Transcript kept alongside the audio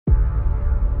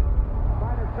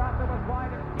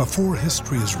Before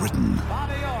history is written,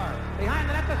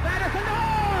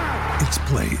 it's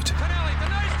played.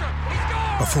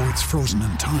 Before it's frozen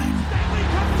in time,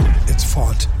 it's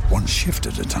fought one shift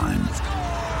at a time.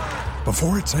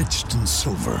 Before it's etched in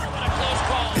silver,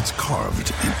 it's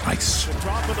carved in ice.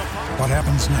 What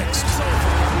happens next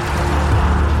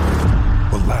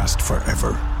will last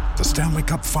forever. The Stanley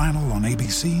Cup Final on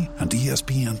ABC and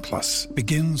ESPN Plus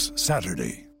begins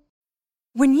Saturday.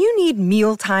 When you need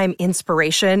mealtime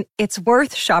inspiration, it's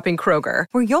worth shopping Kroger,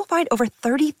 where you'll find over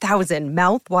 30,000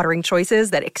 mouth-watering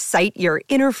choices that excite your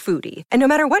inner foodie. And no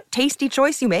matter what tasty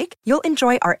choice you make, you'll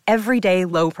enjoy our everyday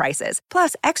low prices,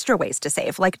 plus extra ways to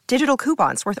save, like digital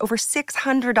coupons worth over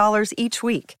 $600 each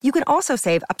week. You can also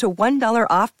save up to $1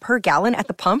 off per gallon at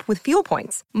the pump with fuel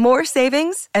points. More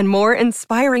savings and more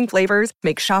inspiring flavors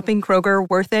make shopping Kroger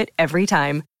worth it every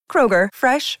time. Kroger,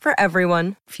 fresh for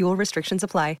everyone. Fuel restrictions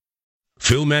apply.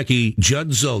 Phil Mackey, Judd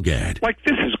Zulgad.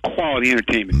 This is quality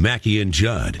entertainment. Mackey and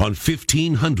Judd on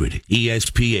 1500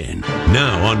 ESPN.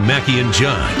 Now on Mackey and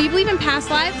Judd. Do you believe in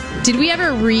past lives? Did we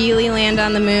ever really land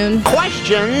on the moon?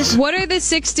 Questions. What are the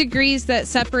 6 degrees that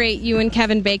separate you and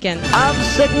Kevin Bacon? Of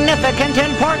significant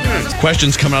importance.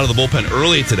 Questions coming out of the bullpen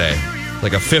early today.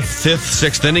 Like a fifth,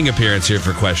 sixth inning appearance here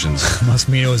for questions. Must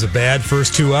mean it was a bad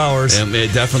first 2 hours.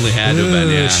 It definitely had to have been,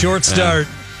 yeah. Short start.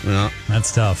 Yeah.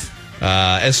 That's tough.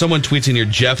 As someone tweets in here,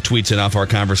 Jeff tweets in off our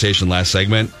conversation last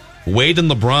segment, Wade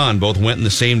and LeBron both went in the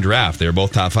same draft. They were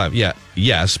both top 5. Yeah,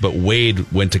 yes, but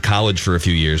Wade went to college for a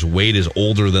few years. Wade is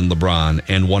older than LeBron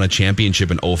and won a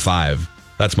championship in 2005.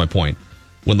 That's my point.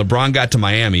 When LeBron got to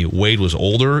Miami, Wade was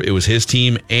older. It was his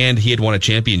team, and he had won a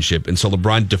championship. And so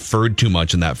LeBron deferred too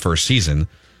much in that first season.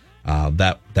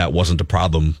 That wasn't a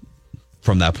problem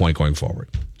from that point going forward.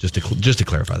 Just to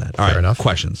clarify that. All right, enough.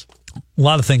 Questions. A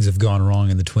lot of things have gone wrong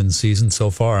in the Twins season so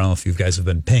far. I don't know if you guys have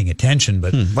been paying attention,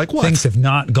 but like what? Things have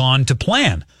not gone to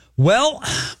plan. Well,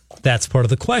 that's part of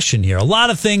the question here. A lot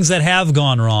of things that have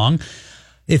gone wrong.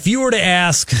 If you were to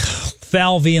ask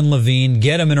Falvey and Levine,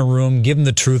 get them in a room, give them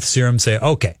the truth serum, say,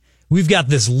 okay, we've got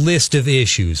this list of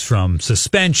issues from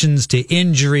suspensions to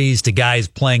injuries to guys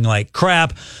playing like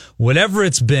crap, whatever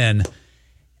it's been.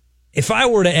 If I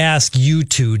were to ask you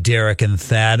two, Derek and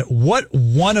Thad, what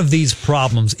one of these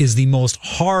problems is the most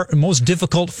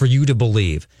difficult for you to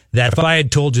believe? That if I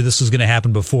had told you this was going to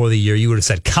happen before the year, you would have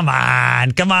said, come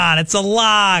on, it's a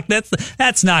lock.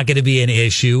 That's not going to be an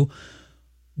issue.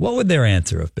 What would their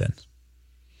answer have been?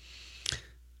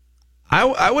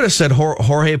 I would have said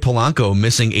Jorge Polanco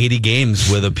missing 80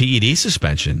 games with a PED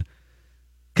suspension.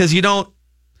 Because you don't,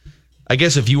 I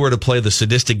guess if you were to play the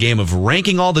sadistic game of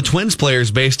ranking all the Twins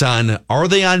players based on are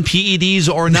they on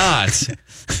PEDs or not,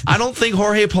 I don't think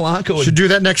Jorge Polanco should do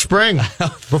that next spring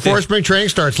before spring training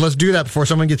starts. Let's do that before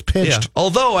someone gets pinched. Yeah.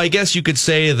 Although I guess you could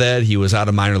say that he was out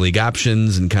of minor league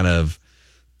options and kind of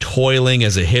toiling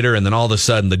as a hitter, and then all of a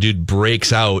sudden the dude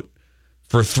breaks out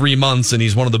for 3 months and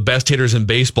he's one of the best hitters in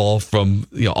baseball from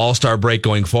All-Star break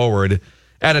going forward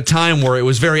at a time where it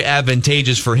was very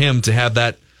advantageous for him to have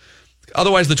that.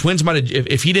 Otherwise, the Twins might have,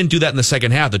 if he didn't do that in the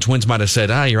second half, the Twins might have said,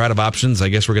 you're out of options. I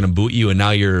guess we're going to boot you, and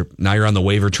now you're on the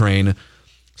waiver train.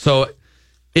 So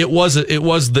it's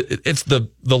the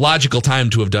logical time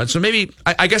to have done. So maybe,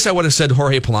 I guess I would have said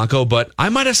Jorge Polanco, but I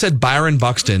might have said Byron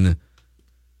Buxton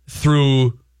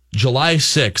through July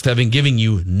 6th, having given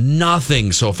you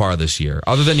nothing so far this year,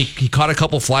 other than he caught a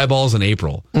couple fly balls in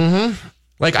April. Mm-hmm.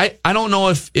 Like, I don't know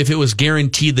if it was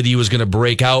guaranteed that he was going to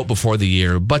break out before the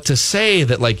year, but to say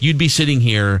that, like, you'd be sitting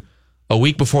here a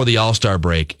week before the All-Star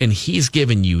break and he's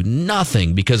given you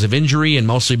nothing because of injury and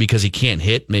mostly because he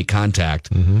can't make contact,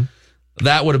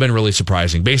 that would have been really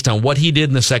surprising based on what he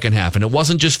did in the second half. And it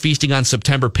wasn't just feasting on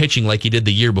September pitching like he did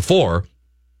the year before.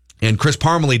 And Chris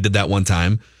Parmelee did that one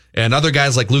time. And other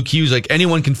guys like Luke Hughes, like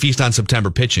anyone can feast on September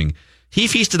pitching. He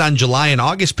feasted on July and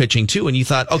August pitching too, and you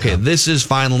thought, okay, this is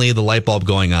finally the light bulb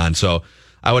going on. So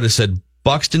I would have said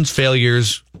Buxton's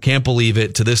failures, can't believe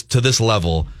it, to this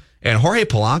level. And Jorge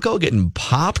Polanco getting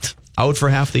popped out for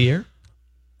half the year?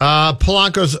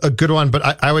 Polanco's a good one,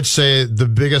 but I would say the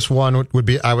biggest one would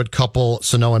be I would couple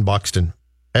Sano and Buxton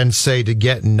and say to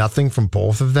get nothing from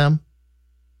both of them,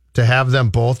 to have them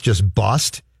both just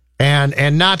bust.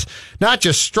 And not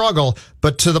just struggle,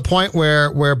 but to the point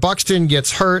where Buxton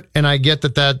gets hurt, and I get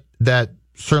that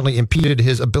certainly impeded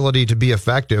his ability to be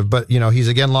effective. But he's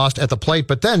again lost at the plate.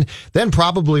 But then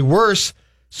probably worse,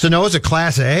 Sano's a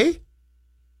Class A.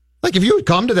 Like if you had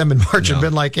come to them in March and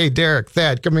been like, "Hey, Derek,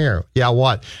 Thad, come here." Yeah,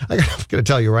 what? I'm going to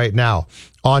tell you right now.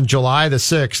 On July the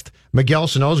 6th, Miguel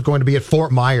Sano is going to be at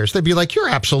Fort Myers. They'd be like, "You're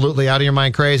absolutely out of your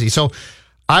mind crazy." So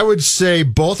I would say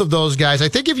both of those guys. I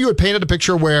think if you had painted a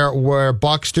picture where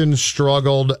Buxton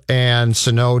struggled and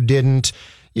Sano didn't,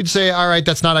 you'd say, all right,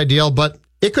 that's not ideal, but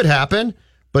it could happen.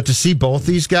 But to see both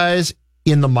these guys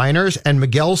in the minors and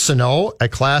Miguel Sano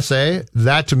at Class A,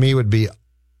 that to me would be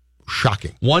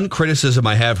shocking. One criticism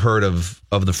I have heard of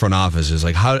the front office is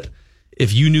like, how,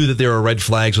 if you knew that there were red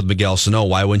flags with Miguel Sano,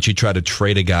 why wouldn't you try to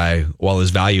trade a guy while his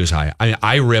value is high? I mean,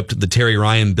 I ripped the Terry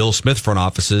Ryan, Bill Smith front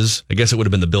offices. I guess it would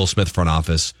have been the Bill Smith front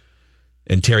office,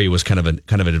 and Terry was kind of an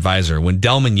advisor. When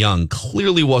Delman Young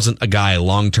clearly wasn't a guy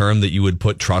long term that you would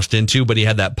put trust into, but he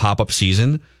had that pop up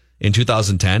season in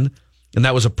 2010, and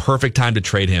that was a perfect time to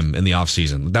trade him in the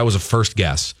offseason. That was a first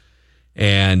guess,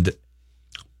 and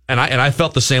I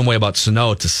felt the same way about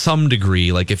Sano to some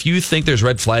degree. Like, if you think there's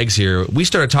red flags here, we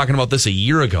started talking about this a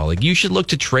year ago. Like, you should look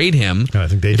to trade him. I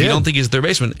think they did. You don't think he's their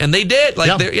baseman, and they did. Like,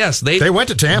 yeah. They went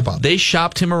to Tampa. They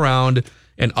shopped him around,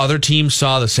 and other teams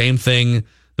saw the same thing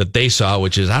that they saw,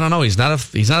 which is, I don't know, he's not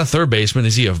a third baseman.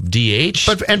 Is he a DH?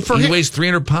 He weighs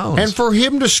 300 pounds. And for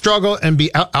him to struggle and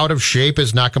be out of shape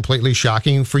is not completely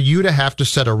shocking. For you to have to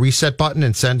set a reset button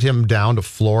and send him down to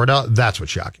Florida, that's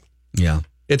what's shocking. Yeah,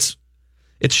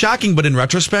 It's shocking, but in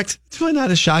retrospect, it's really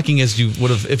not as shocking as you would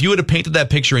have if you would have painted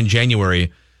that picture in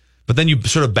January. But then you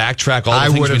sort of backtrack all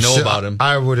the things we know about him.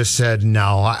 I would have said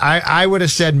no. I would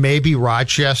have said maybe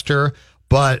Rochester,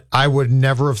 but I would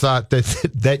never have thought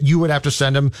that you would have to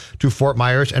send him to Fort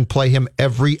Myers and play him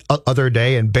every other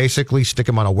day and basically stick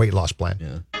him on a weight loss plan.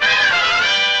 Yeah.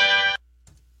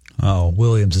 Oh,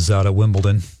 Williams is out at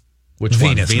Wimbledon. Which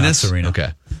Venus, one? Venus? not Serena.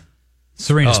 Okay.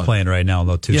 Serena's playing right now,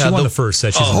 though, too. Yeah, she won the first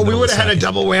set. She's we would have had a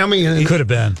double whammy. Could have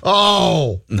been.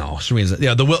 Oh. No, Serena's.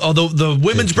 Yeah, the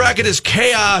women's bracket is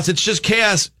chaos. It's just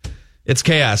chaos. It's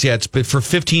chaos. Yeah, it's been, for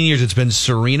 15 years, it's been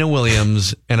Serena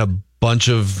Williams and a bunch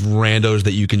of randos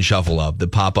that you can shuffle up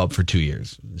that pop up for 2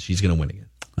 years. She's going to win again.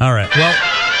 All right. Well,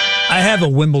 I have a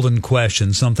Wimbledon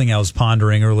question, something I was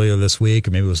pondering earlier this week,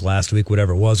 or maybe it was last week,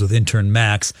 whatever it was, with intern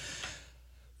Max.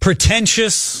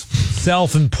 Pretentious,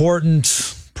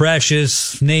 self-important,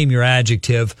 precious, name your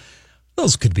adjective.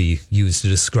 Those could be used to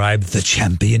describe the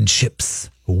championships.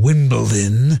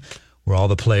 Wimbledon, where all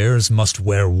the players must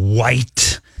wear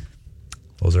white.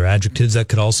 Those are adjectives that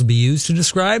could also be used to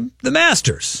describe the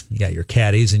Masters. You got your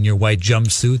caddies in your white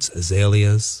jumpsuits,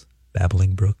 azaleas,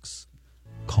 babbling brooks,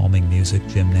 calming music,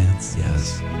 Jim Nance,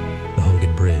 yes, the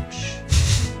Hogan Bridge,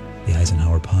 the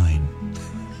Eisenhower Pine,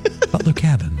 Butler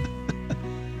Cabin.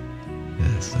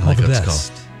 Yes, all the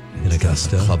best. In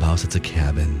Augusta. Clubhouse, it's a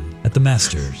cabin. At the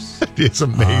Masters. It's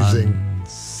amazing. On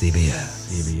CBS.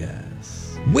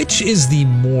 Which is the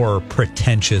more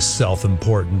pretentious,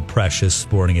 self-important, precious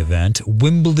sporting event?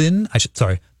 Wimbledon,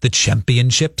 the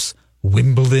championships,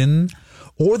 Wimbledon,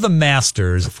 or the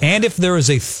Masters? And if there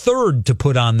is a third to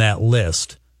put on that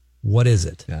list, what is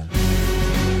it? Yeah.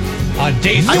 On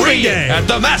day 3 at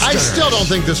the Masters. I still don't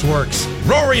think this works.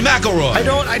 Rory McIlroy.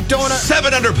 I don't.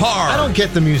 7 under par. I don't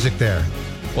get the music there.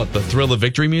 What, the thrill of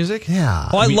victory music? Yeah.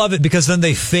 Oh, I love it because then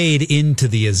they fade into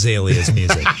the azaleas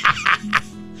music.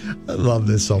 I love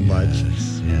this so much.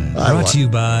 Yes. Brought to you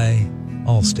by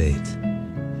Allstate.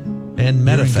 And You're in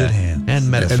Medifast. good hands. And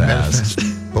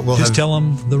Medifast. But Just tell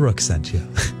them the Rook sent you.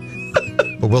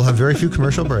 But we'll have very few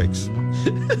commercial breaks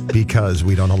because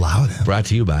we don't allow them. Brought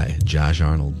to you by Josh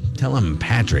Arnold. Tell him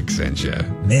Patrick sent you.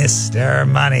 Mr.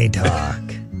 Money Talk.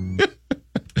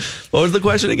 What was the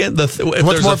question again?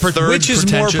 Which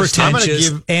is more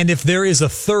pretentious? And if there is a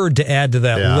third to add to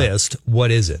that list,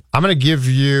 what is it? I'm going to give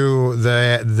you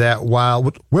that while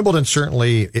Wimbledon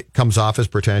certainly it comes off as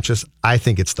pretentious, I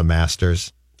think it's the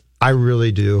Masters. I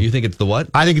really do. You think it's the what?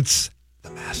 I think it's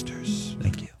the Masters.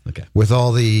 Thank you. Okay. With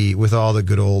all the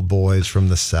good old boys from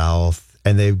the South.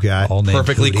 And they've got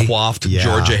perfectly coiffed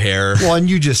Georgia hair. Well, and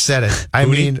you just said it. I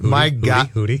mean, my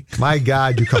God,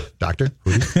 you call Doctor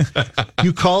Hootie.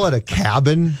 You call it a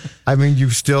cabin. I mean, you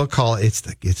still call it. It's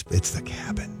the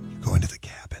cabin. You go into the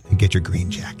cabin and get your green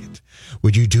jacket.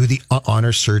 Would you do the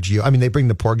honor Sergio? I mean, they bring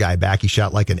the poor guy back. He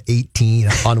shot like an 18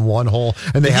 on one hole,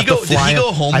 and they have to fly him. Did he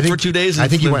go home for 2 days? I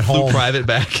think he went home private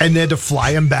back, and they had to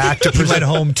fly him back. He went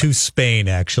home to Spain.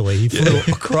 Actually, he flew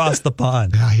across the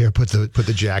pond. Here, put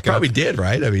the jacket. Probably did,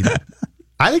 right? I mean,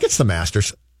 I think it's the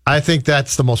Masters. I think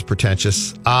that's the most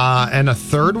pretentious. And a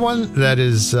third one that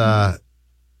is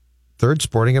third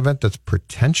sporting event that's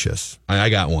pretentious. I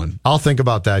got one. I'll think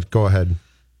about that. Go ahead.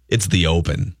 It's the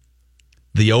Open.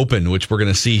 The Open, which we're going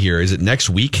to see here, is it next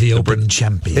week? The Open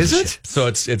Championship. Is it? So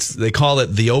it's they call it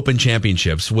the Open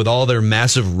Championships with all their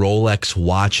massive Rolex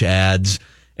watch ads.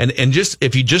 And just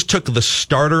if you just took the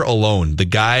starter alone, the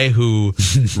guy who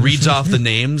reads off the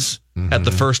names at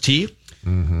the first tee,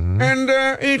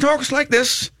 And he talks like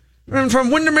this. And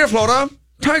from Windermere, Florida,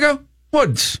 Tiger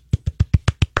Woods.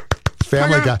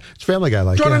 Family Tiger- Guy. It's Family Guy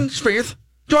like Jordan that. Spieth.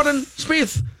 Jordan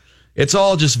Spieth. It's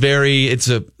all just very. It's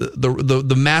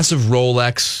the massive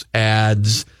Rolex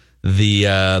ads,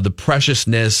 the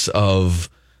preciousness of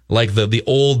like the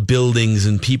old buildings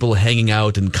and people hanging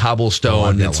out in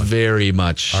cobblestone. got It's one. very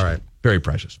much All right. very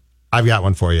precious. I've got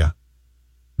one for you.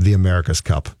 The America's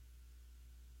Cup.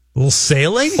 A little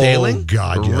sailing? Oh,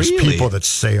 God, yes. Really? People that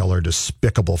sail are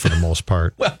despicable for the most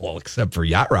part. Well, except for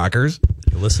yacht rockers.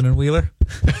 You listening, Wheeler?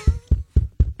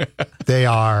 They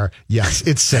are. Yes,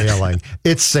 it's sailing.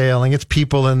 It's sailing. It's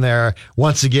people in there.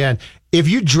 Once again, if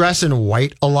you dress in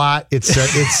white a lot, it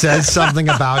says something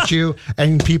about you.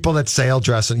 And people that sail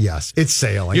dress in, yes, it's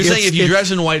sailing. You're saying if you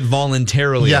dress in white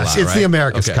voluntarily, yes, a lot, it's the right?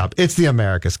 America's Okay. Cup. It's the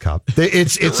America's Cup. Really?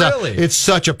 It's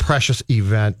such a precious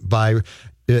event by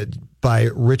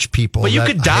rich people. But you that-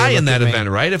 could die hey, in look that at me. event,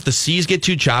 right? If the seas get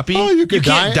too choppy, Oh, you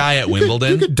can't die at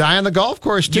Wimbledon. You could die on the golf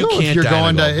course too. You can't if you're die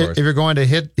on going the to golf course. if you're going to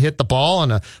hit the ball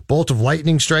and a bolt of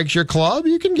lightning strikes your club,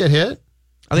 you can get hit.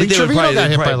 I think Lee they would Trevino probably, got they'd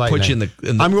hit by probably put you lightning.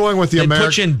 in the. I'm going with the they'd America.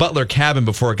 put you in Butler Cabin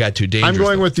before it got too dangerous. I'm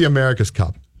going with the America's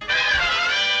Cup. All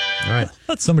right. I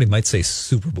thought somebody might say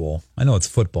Super Bowl. I know it's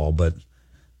football, but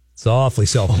it's awfully Oh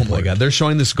self-important. my God, they're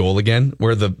showing this goal again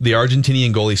where the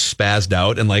Argentinian goalie spazzed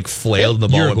out and like flailed and the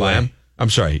ball went by Uruguay. him. I'm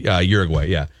sorry, Uruguay.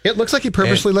 Yeah. It looks like he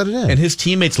purposely let it in. And his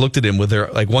teammates looked at him with their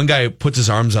like one guy puts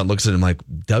his arms out, and looks at him like,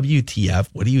 "WTF?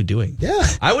 What are you doing?" Yeah.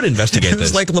 I would investigate It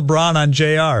was this. like LeBron on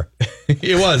JR.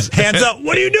 it was. Hands up.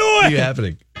 What are you What are doing?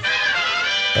 happening?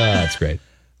 That's great.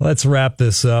 Let's wrap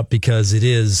this up because it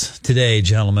is today,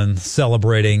 gentlemen,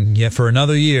 celebrating yet for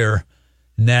another year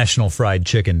National Fried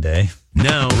Chicken Day.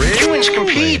 Now, Humans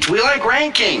compete. We like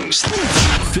rankings.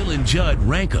 Phil and Judd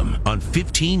rank 'em on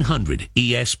 1500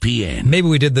 ESPN. Maybe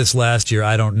we did this last year.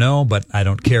 I don't know, but I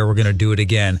don't care. We're going to do it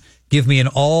again. Give me an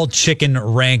all chicken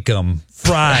rankum,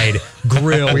 fried,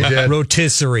 grilled,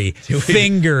 rotisserie,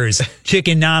 fingers,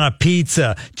 chicken on a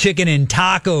pizza, chicken in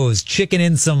tacos, chicken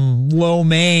in some lo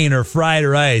mein or fried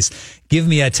rice. Give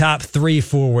me a top 3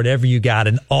 for whatever you got.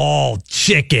 An all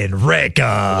chicken rankum.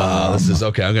 Wow, this is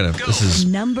okay. This is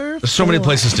Number there's so many 4.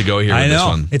 places to go here I with this know.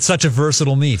 one. It's such a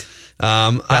versatile meat.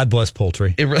 God bless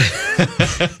poultry.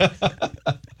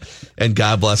 And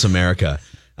God bless America.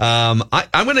 I'm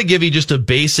going to give you just a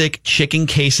basic chicken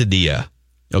quesadilla.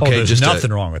 Okay, there's just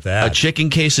nothing wrong with that. A chicken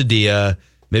quesadilla,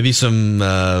 maybe some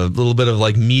little bit of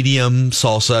like medium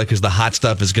salsa because the hot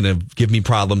stuff is going to give me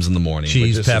problems in the morning.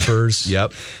 Cheese, But just- peppers.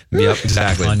 Yep,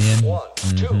 exactly.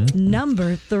 Onion.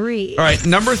 Number 3. All right,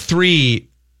 number 3.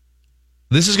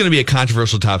 This is going to be a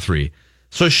controversial top 3.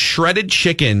 So shredded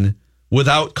chicken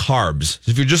without carbs.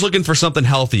 If you're just looking for something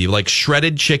healthy, like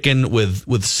shredded chicken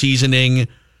with seasoning,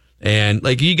 and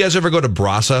like you guys ever go to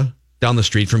Brasa down the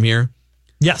street from here?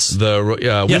 Yes.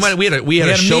 Yes. We had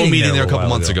a show meeting there a couple while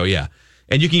months ago. Yeah,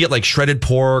 and you can get like shredded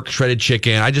pork, shredded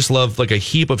chicken. I just love like a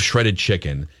heap of shredded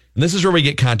chicken. And this is where we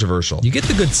get controversial. You get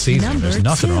the good seasoning. Number There's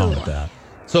nothing 2. wrong with that.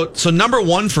 So number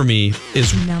 1 for me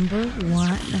is Number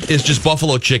 1. just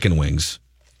buffalo chicken wings.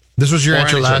 This was your Or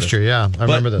answer any last sort year. Yeah, I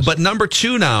remember this. But number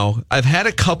 2 now, I've had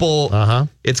a couple.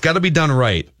 It's got to be done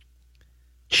right.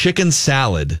 Chicken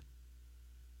salad,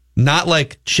 not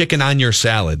like chicken on your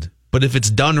salad, but if it's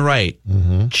done right,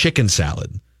 chicken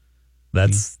salad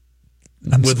That's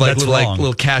with like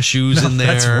little cashews in there.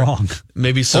 That's wrong.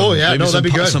 Maybe some. Oh, yeah, maybe no, some,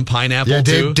 that'd be good. Some pineapple Yeah,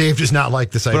 too. Dave does not like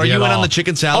this idea. But are you at in on all. the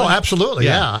chicken salad? Oh, absolutely.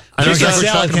 Yeah. I Chicken know exactly what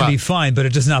you're salad talking can be about. fine, but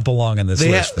it does not belong in this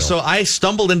list. Phil. So I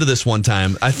stumbled into this one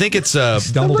time. I think it's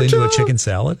Stumbled Number into a 2. chicken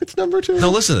salad. It's number 2. No,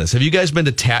 listen to this. Have you guys been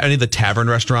to any of the tavern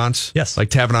restaurants? Yes. Like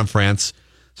Tavern on France.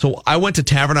 So I went to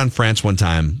Tavern on France one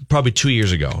time, probably 2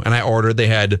 years ago, and I ordered. They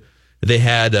had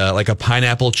like a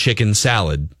pineapple chicken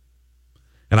salad,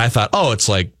 and I thought, oh, it's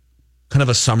like kind of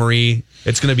a summery.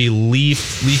 It's going to be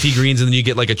leafy greens, and then you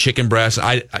get like a chicken breast.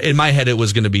 In my head, it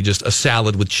was going to be just a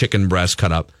salad with chicken breast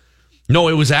cut up. No,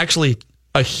 it was actually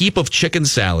a heap of chicken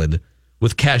salad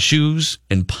with cashews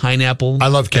and pineapple. I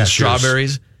love and cashews.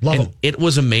 strawberries. Love and them. It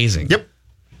was amazing. Yep.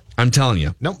 I'm telling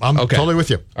you. No, I'm totally with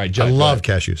you. All right, Judd, I go love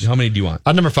ahead. cashews. How many do you want?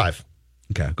 Number 5.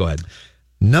 Okay, go ahead.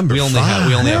 Number We only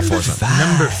 5. have 4 something.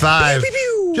 Number 5.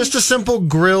 Just a simple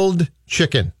grilled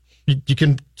chicken. You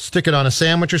can stick it on a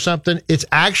sandwich or something. It's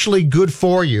actually good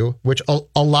for you, which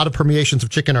a lot of permeations of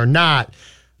chicken are not.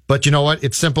 But you know what?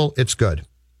 It's simple. It's good.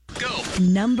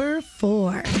 Number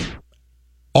 4.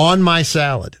 On my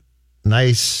salad,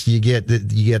 nice. You get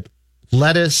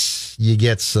lettuce. You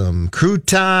get some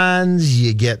croutons.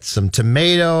 You get some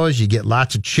tomatoes. You get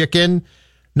lots of chicken.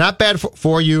 Not bad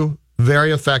for you.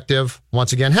 Very effective.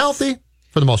 Once again, healthy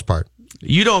for the most part.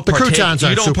 You don't The partake, croutons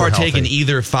aren't you don't super partake in healthy.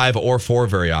 either 5 or 4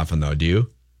 very often, though, do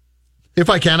you? If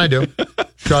I can, I do.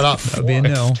 Shut up. That'd be a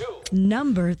no.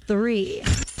 Number 3.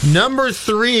 Number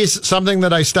 3 is something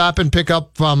that I stop and pick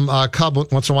up from Cub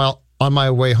once in a while on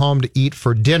my way home to eat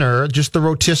for dinner. Just the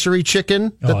rotisserie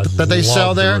chicken that they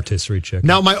sell there. Rotisserie chicken.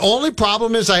 Now, my only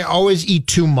problem is I always eat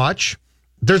too much.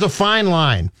 There's a fine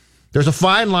line. There's a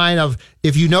fine line of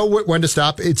if you know when to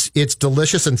stop, it's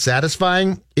delicious and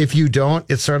satisfying. If you don't,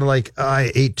 it's sort of like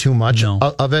I ate too much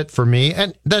of it for me,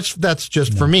 and that's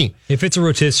just for me. If it's a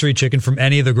rotisserie chicken from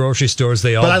any of the grocery stores,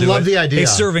 they all But I do love it. the idea. A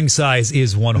serving size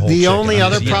is one whole The chicken. only I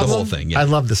other just eat the problem, whole thing. I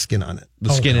love the skin on it.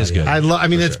 The skin is good. I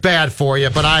mean, it's bad for you,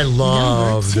 but I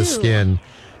love the skin.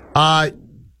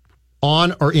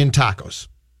 On or in tacos.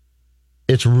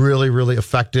 It's really, really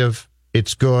effective.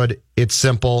 It's good. It's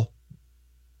simple.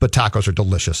 But tacos are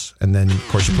delicious. And then, of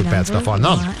course, you put bad stuff on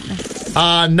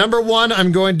them. Number 1,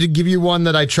 I'm going to give you one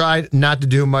that I tried not to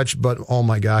do much, but oh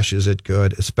my gosh, is it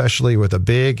good, especially with a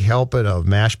big helping of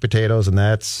mashed potatoes, and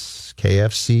that's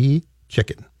KFC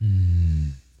chicken.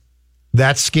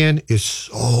 That skin is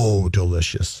so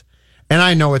delicious. And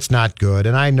I know it's not good,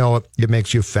 and I know it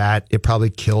makes you fat. It probably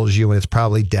kills you, and it's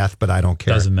probably death, but I don't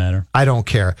care. Doesn't matter. I don't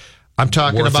care. I'm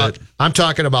talking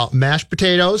about mashed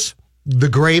potatoes, the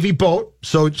gravy boat.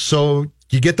 So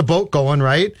you get the boat going,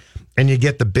 right? And you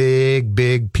get the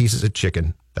big pieces of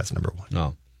chicken. That's number 1.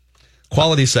 No.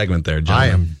 Quality segment there, John. I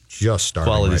am just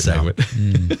starting Quality right segment.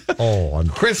 now.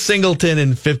 Chris Singleton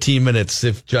in 15 minutes,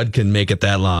 if Judd can make it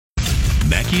that long.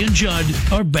 Mackie and Judd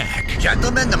are back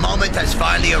Gentlemen, the moment has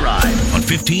finally arrived. on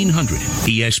 1500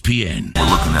 ESPN. We're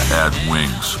looking to add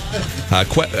wings.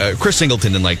 Chris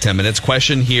Singleton in like 10 minutes.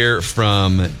 Question here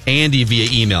from Andy via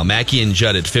email, Mackie and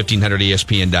Judd at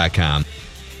 1500ESPN.com.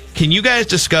 Can you guys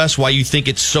discuss why you think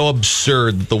it's so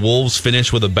absurd that the Wolves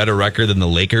finish with a better record than the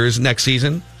Lakers next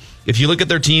season? If you look at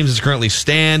their teams as currently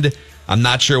stand, I'm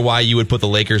not sure why you would put the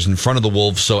Lakers in front of the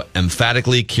Wolves so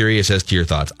emphatically. Curious as to your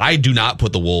thoughts. I do not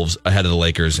put the Wolves ahead of the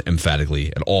Lakers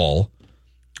emphatically at all.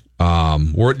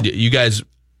 Where do you guys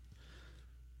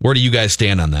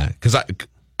stand on that? Because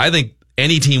I think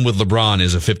any team with LeBron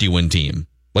is a 50-win team.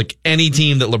 Like any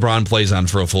team that LeBron plays on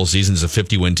for a full season is a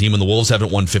 50-win team, and the Wolves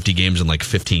haven't won 50 games in like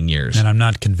 15 years. And I'm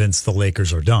not convinced the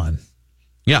Lakers are done.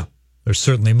 Yeah. There's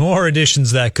certainly more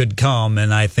additions that could come,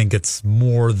 and I think it's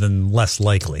more than less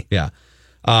likely. Yeah.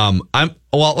 I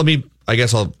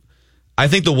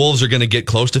think the Wolves are going to get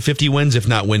close to 50 wins, if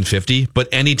not win 50, but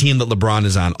any team that LeBron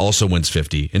is on also wins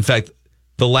 50. In fact,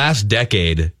 the last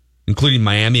decade, including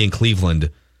Miami and Cleveland,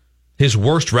 his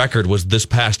worst record was this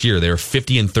past year. They were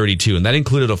 50-32, and that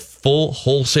included a full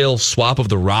wholesale swap of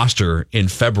the roster in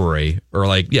February, or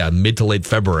mid to late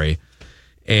February.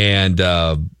 And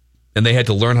they had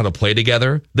to learn how to play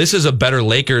together. This is a better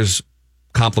Lakers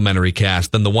complimentary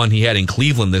cast than the one he had in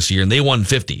Cleveland this year, and they won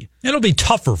 50. It'll be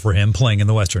tougher for him playing in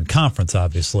the Western Conference,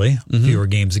 obviously. Fewer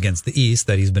games against the East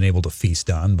that he's been able to feast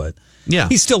on, but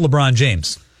he's still LeBron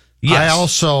James.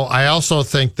 Yes. I also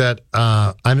think that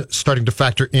I'm starting to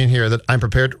factor in here that I'm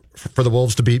prepared for the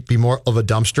Wolves to be more of a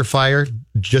dumpster fire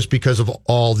just because of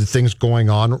all the things going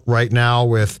on right now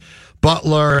with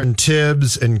Butler and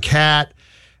Tibbs and Cat.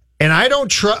 And I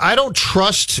don't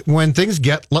trust when things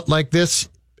get like this.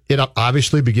 It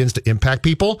obviously begins to impact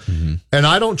people. Mm-hmm. And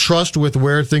I don't trust with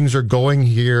where things are going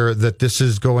here that this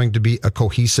is going to be a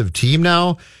cohesive team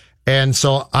now. And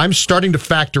so I'm starting to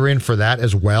factor in for that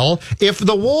as well. If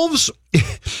the Wolves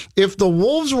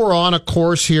were on a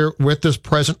course here with this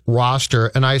present roster,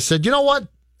 and I said, you know what?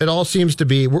 It all seems to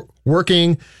be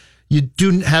working. You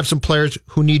do have some players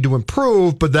who need to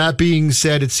improve, but that being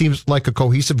said, it seems like a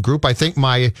cohesive group. I think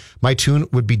my tune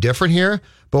would be different here.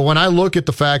 But when I look at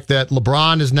the fact that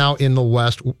LeBron is now in the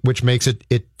West, which makes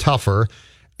it tougher,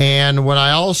 and when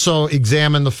I also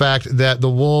examine the fact that the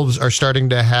Wolves are starting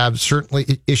to have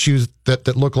certainly issues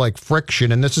that look like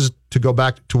friction, and this is to go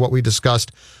back to what we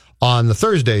discussed on the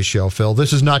Thursday show, Phil.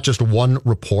 This is not just one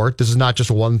report. This is not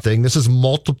just one thing. This is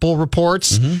multiple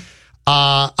reports. Mm-hmm.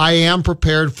 I am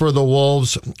prepared for the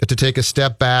Wolves to take a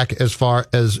step back as far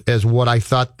as what I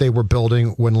thought they were building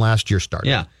when last year started.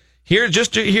 Yeah.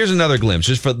 Here's another glimpse,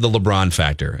 just for the LeBron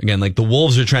factor. Again, like the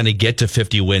Wolves are trying to get to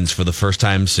 50 wins for the first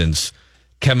time since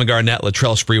Kevin Garnett,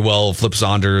 Latrell Sprewell, Flip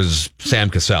Saunders, Sam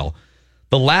Cassell.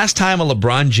 The last time a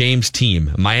LeBron James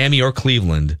team, Miami or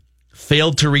Cleveland,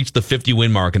 failed to reach the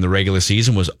 50-win mark in the regular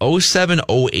season was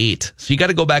 07-08. So you got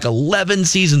to go back 11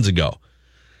 seasons ago.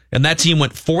 And that team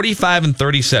went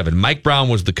 45-37. Mike Brown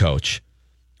was the coach.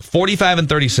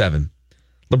 45-37.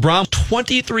 LeBron,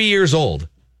 23 years old.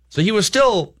 So he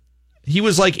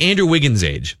was like Andrew Wiggins'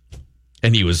 age.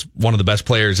 and he was one of the best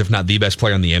players, if not the best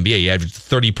player in the NBA. He averaged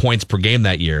 30 points per game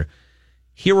that year.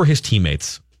 Here were his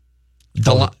teammates. This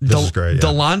is great. Yeah.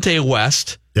 Delonte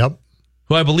West. Yep.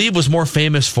 Who I believe was more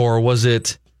famous for, was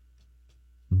it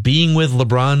being with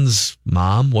LeBron's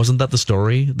mom? Wasn't that the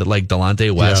story? That like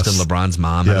Delonte West and LeBron's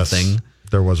mom had a thing?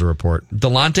 There was a report.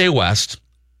 Delonte West,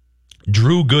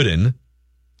 Drew Gooden,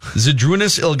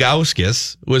 Zydrunas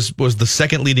Ilgauskas was the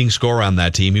second leading scorer on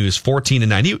that team. He was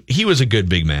 14-9. He was a good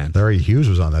big man. Larry Hughes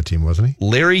was on that team, wasn't he?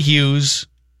 Larry Hughes,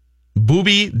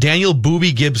 Daniel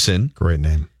Boobie Gibson. Great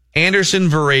name. Anderson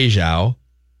Varejao.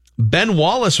 Ben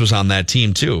Wallace was on that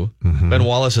team, too. Mm-hmm. Ben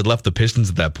Wallace had left the Pistons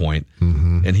at that point,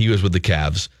 and he was with the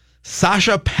Cavs.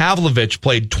 Sasha Pavlovich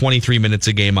played 23 minutes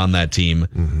a game on that team.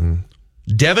 Mm-hmm.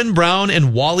 Devin Brown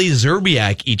and Wally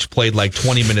Zerbiak each played like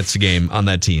 20 minutes a game on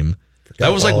that team. That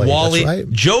was like Wally. Right.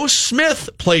 Joe Smith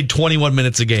played 21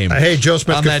 minutes a game. Hey, Joe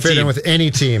Smith could fit in with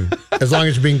any team as long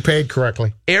as you're being paid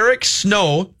correctly. Eric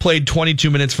Snow played 22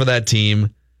 minutes for that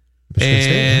team.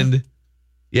 And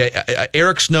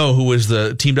Eric Snow, who was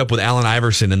teamed up with Allen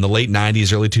Iverson in the late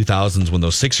 90s, early 2000s when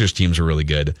those Sixers teams were really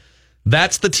good.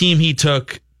 That's the team he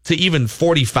took to even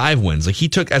 45 wins. Like he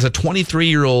took as a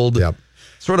 23-year-old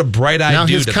sort of bright-eyed now,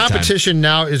 dude. His competition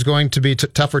now is going to be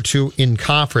tougher too in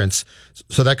conference,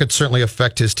 so that could certainly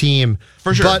affect his team.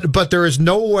 For sure. But there is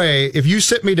no way, if you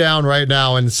sit me down right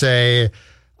now and say,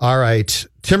 all right,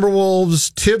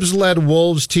 Timberwolves, Tibbs-led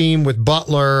Wolves team with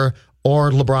Butler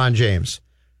or LeBron James,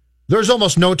 there's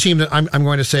almost no team that I'm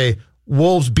going to say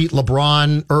Wolves beat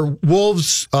LeBron or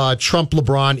Wolves trump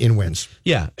LeBron in wins.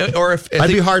 Yeah. Or I'd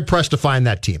be hard pressed to find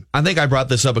that team. I think I brought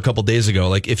this up a couple days ago.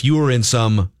 Like if you were in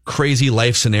some crazy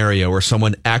life scenario where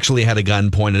someone actually had a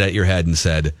gun pointed at your head and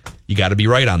said, you got to be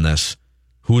right on this.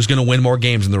 Who's going to win more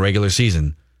games in the regular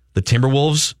season? The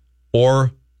Timberwolves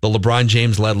or the LeBron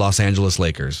James led Los Angeles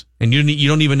Lakers? And you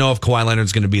don't even know if Kawhi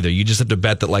Leonard's going to be there. You just have to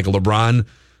bet that like a LeBron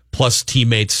plus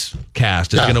teammates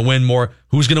cast is going to win more.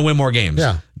 Who's going to win more games?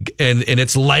 Yeah. And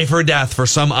it's life or death for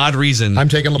some odd reason. I'm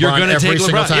taking LeBron You're gonna every take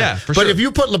single LeBron. time. Yeah, for but sure. if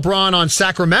you put LeBron on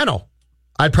Sacramento,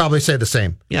 I'd probably say the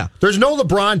same. Yeah. There's no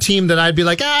LeBron team that I'd be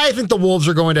like, I think the Wolves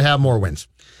are going to have more wins.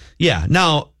 Yeah.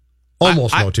 Now,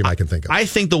 almost no team I can think of. I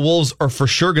think the Wolves are for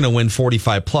sure going to win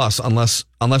 45 plus unless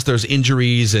there's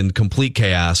injuries and complete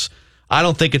chaos. I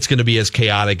don't think it's going to be as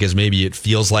chaotic as maybe it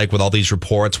feels like with all these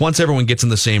reports. Once everyone gets in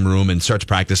the same room and starts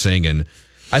practicing, and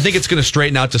I think it's going to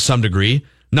straighten out to some degree.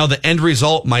 Now, the end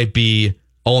result might be,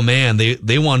 oh man,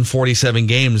 they won 47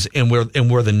 games and we're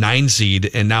the 9 seed,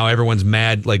 and now everyone's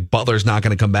mad like Butler's not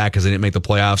going to come back because they didn't make the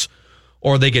playoffs,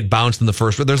 or they get bounced in the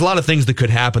first. But there's a lot of things that could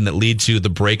happen that lead to the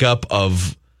breakup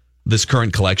of this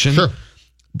current collection. Sure.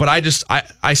 But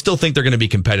I still think they're going to be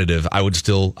competitive. I would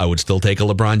still take a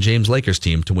LeBron James Lakers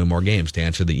team to win more games, to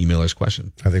answer the emailer's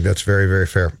question. I think that's very, very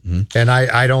fair. Mm-hmm. And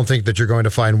I don't think that you're going to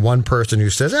find one person who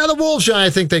says, the Wolves, I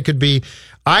think they could be.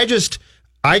 I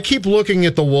keep looking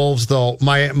at the Wolves, though.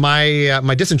 My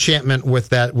disenchantment with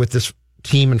this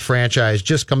team and franchise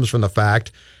just comes from the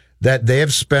fact that they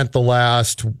have spent the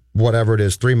last, whatever it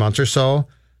is, 3 months or so,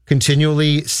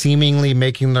 continually, seemingly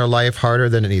making their life harder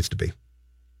than it needs to be.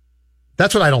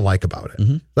 That's what I don't like about it.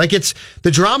 Mm-hmm. Like the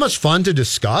drama's fun to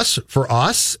discuss for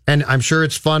us, and I'm sure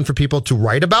it's fun for people to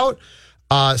write about.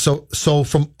 So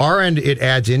from our end, it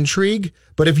adds intrigue.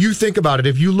 But if you think about it,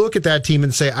 if you look at that team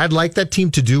and say, I'd like that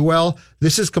team to do well,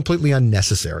 this is completely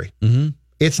unnecessary. Mm-hmm.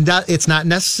 It's not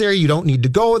necessary. You don't need to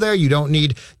go there. You don't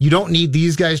need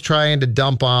these guys trying to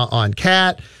dump on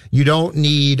Cat. You don't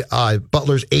need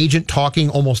Butler's agent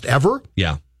talking almost ever.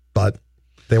 Yeah. But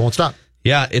they won't stop.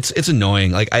 Yeah, it's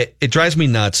annoying. Like it drives me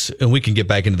nuts, and we can get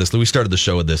back into this. We started the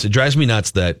show with this. It drives me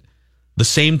nuts that the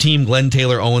same team Glenn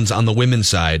Taylor owns on the women's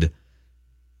side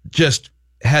just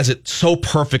has it so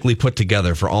perfectly put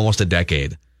together for almost a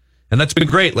decade. And that's been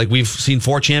great. Like we've seen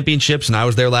 4 championships, and I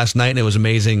was there last night, and it was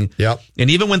amazing. Yep. And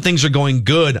even when things are going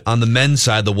good on the men's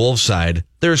side, the Wolves side,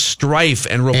 there's strife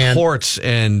and reports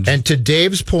and to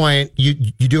Dave's point, you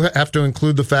do have to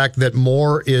include the fact that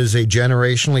Moore is a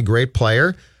generationally great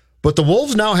player. But the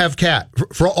Wolves now have Cat.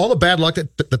 For all the bad luck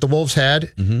that the Wolves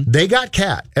had, they got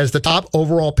Cat as the top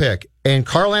overall pick. And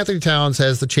Karl Anthony Towns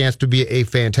has the chance to be a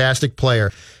fantastic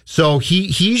player. So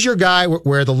he's your guy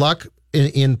where the luck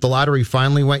in the lottery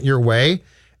finally went your way.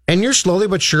 And you're slowly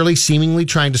but surely seemingly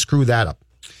trying to screw that up.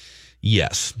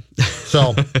 Yes.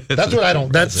 So that's what I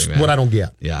don't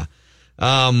get. Yeah.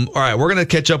 All right. We're going to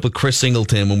catch up with Chris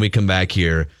Singleton when we come back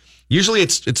here. Usually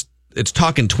it's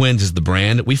Talking Twins is the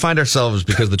brand. We find ourselves,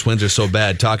 because the Twins are so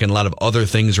bad, talking a lot of other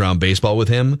things around baseball with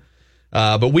him.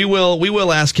 But we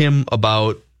will ask him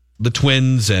about the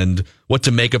Twins and what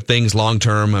to make of things long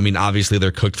term. I mean, obviously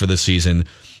they're cooked for this season.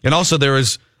 And also there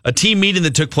was a team meeting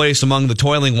that took place among the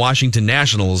toiling Washington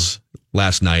Nationals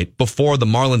last night before the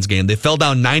Marlins game. They fell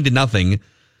down 9-0,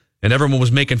 and everyone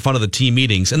was making fun of the team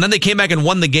meetings. And then they came back and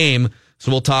won the game.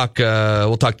 So we'll talk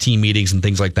team meetings and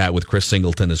things like that with Chris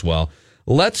Singleton as well.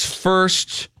 Let's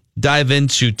first dive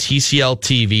into TCL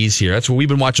TVs here. That's where we've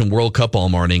been watching World Cup all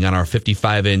morning on our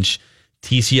 55-inch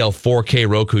TCL 4K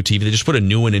Roku TV. They just put a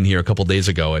new one in here a couple days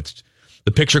ago. It's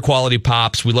the picture quality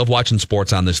pops. We love watching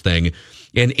sports on this thing.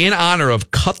 And in honor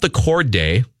of Cut the Cord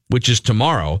Day, which is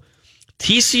tomorrow,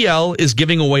 TCL is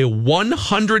giving away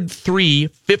 103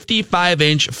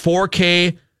 55-inch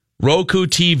 4K Roku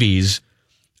TVs,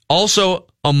 also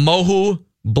a Mohu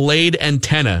blade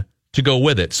antenna to go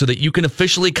with it so that you can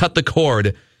officially cut the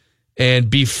cord and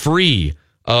be free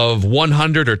of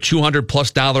 $100 or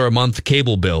 $200+ a month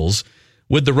cable bills.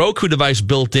 With the Roku device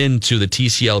built into the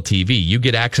TCL TV, you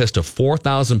get access to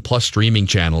 4,000+ streaming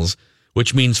channels,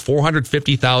 which means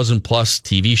 450,000+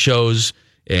 TV shows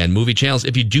and movie channels.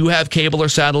 If you do have cable or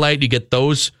satellite, you get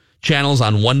those channels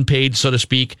on one page, so to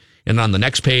speak. And on the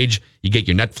next page, you get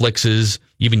your Netflixes,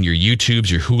 even your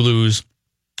YouTubes, your Hulus,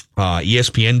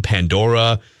 ESPN,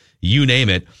 Pandora, you name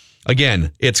it.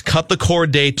 Again, it's Cut the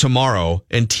Cord Day tomorrow,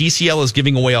 and TCL is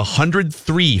giving away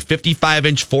 103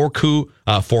 55-inch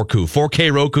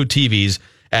 4K Roku TVs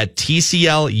at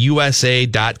TCLUSA.com.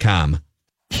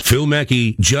 Phil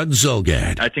Mackey, Judd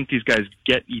Zulgad. I think these guys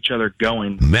get each other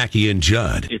going. Mackey and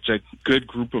Judd. It's a good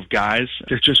group of guys.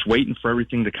 They're just waiting for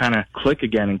everything to kind of click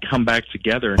again and come back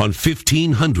together. On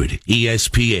 1500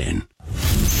 ESPN.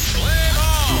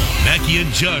 Mackey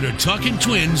and Judd are talking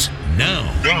Twins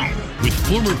now. With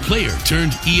former player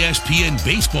turned ESPN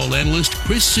baseball analyst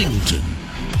Chris Singleton.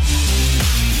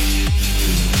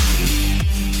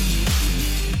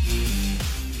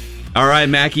 All right,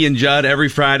 Mackey and Judd, every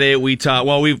Friday we talk.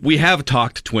 Well, we have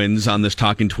talked Twins on this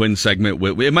Talking Twins segment.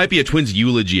 It might be a Twins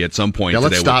eulogy at some point today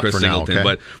let's stop with Chris for now, Singleton. okay?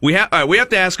 But we have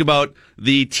to ask about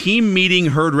the team meeting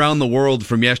heard around the world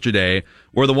from yesterday,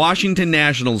 where the Washington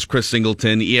Nationals, Chris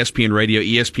Singleton, ESPN Radio,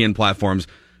 ESPN platforms,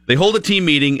 they hold a team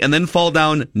meeting and then fall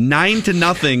down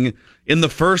 9-0 in the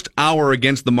first hour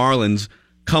against the Marlins,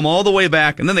 come all the way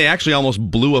back, and then they actually almost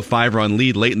blew a 5-run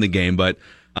lead late in the game. But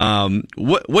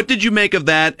what did you make of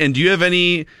that? And do you have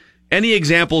any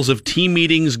examples of team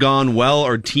meetings gone well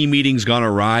or team meetings gone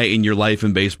awry in your life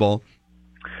in baseball?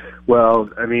 Well,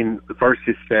 I mean, first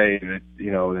just say that,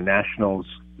 the Nationals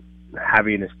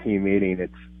having this team meeting,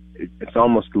 it's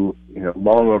almost,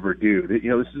 long overdue.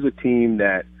 This is a team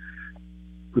that,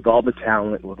 with all the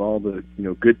talent, with all the,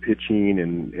 good pitching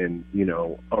and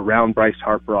around Bryce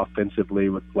Harper offensively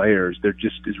with players, there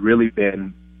just has really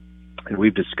been, and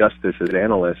we've discussed this as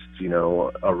analysts,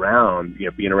 around,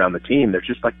 being around the team, there's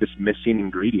just like this missing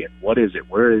ingredient. What is it?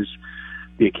 Where is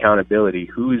the accountability?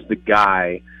 Who is the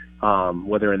guy,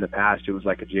 whether in the past it was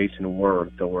like a Jason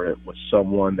Worth or it was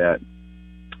someone that,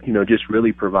 just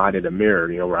really provided a mirror,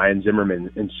 Ryan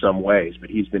Zimmerman in some ways, but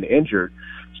he's been injured.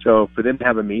 So for them to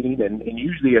have a meeting, and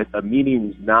usually a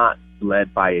meeting is not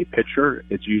led by a pitcher,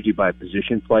 it's usually by a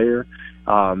position player.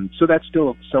 So that's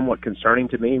still somewhat concerning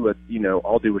to me with,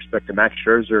 all due respect to Max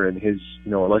Scherzer and his,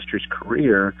 illustrious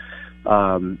career.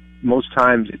 Most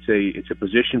times it's a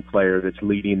position player that's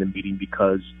leading the meeting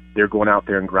because they're going out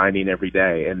there and grinding every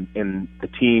day, and the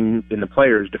team and the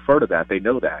players defer to that. They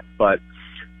know that, but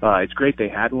it's great they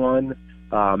had one.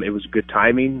 It was good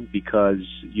timing because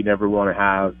you never want to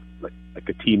have like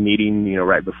a team meeting,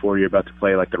 right before you're about to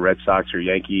play like the Red Sox or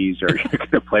Yankees, or you're going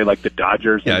to play like the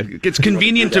Dodgers. Yeah, it's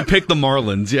convenient to pick the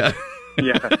Marlins. Yeah.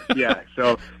 Yeah.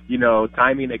 So,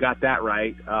 timing, they got that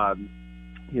right. To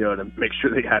make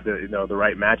sure they had the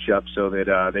right matchup so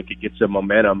that they could get some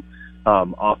momentum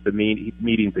off the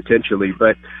meeting potentially.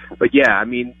 But yeah, I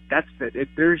mean, that's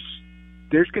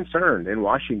there's concern in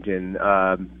Washington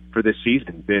for this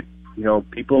season that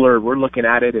we're looking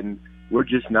at it and we're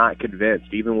just not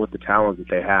convinced, even with the talent that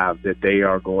they have, that they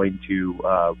are going to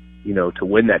to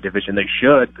win that division. They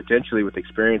should potentially with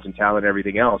experience and talent and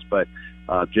everything else, but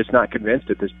just not convinced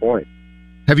at this point.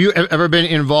 Have you ever been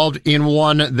involved in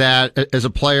one that, as a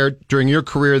player during your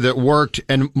career, that worked?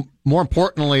 And more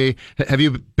importantly, have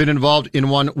you been involved in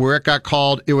one where it got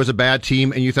called, it was a bad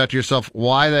team, and you thought to yourself,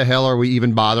 why the hell are we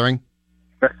even bothering?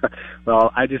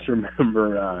 Well, I just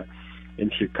remember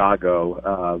in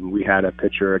Chicago, we had a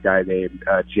pitcher, a guy named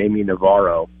Jamie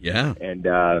Navarro. Yeah. And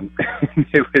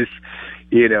it was,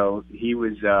 he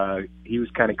was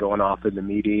kind of going off in the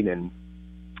meeting, and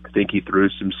I think he threw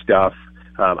some stuff.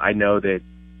 I know that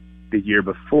the year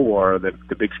before,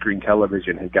 the big screen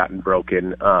television had gotten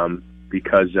broken,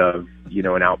 because of,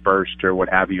 an outburst or what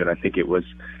have you. And I think it was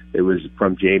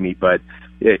from Jamie, but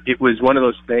it was one of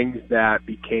those things that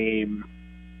became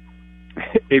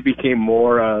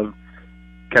more of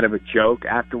kind of a joke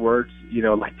afterwards,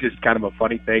 like just kind of a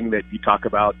funny thing that you talk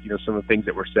about, some of the things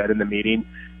that were said in the meeting,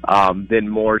 then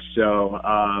more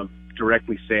so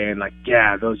directly saying like,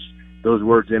 yeah, those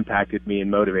words impacted me and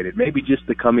motivated. Maybe just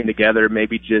the coming together,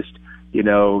 maybe just,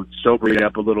 sobering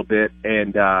up a little bit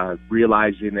and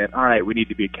realizing that, all right, we need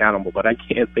to be accountable. But I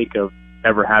can't think of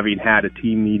ever having had a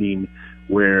team meeting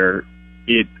where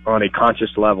it, on a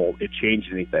conscious level, it changed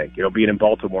anything. Being in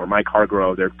Baltimore, Mike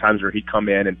Hargrove, there are times where he'd come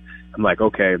in and I'm like,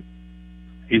 okay,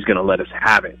 he's going to let us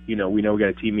have it. We know we got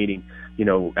a team meeting,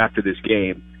 after this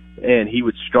game. And he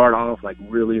would start off like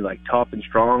really like tough and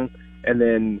strong. And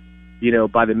then,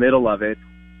 by the middle of it,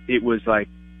 it was like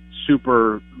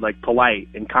super like polite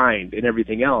and kind and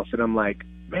everything else. And I'm like,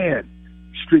 man,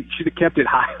 should have kept it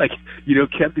high, like,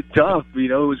 kept it tough.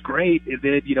 It was great. And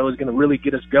then, it was going to really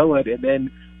get us going. And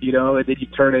then, and then you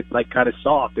turn it like kind of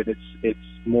soft, and it's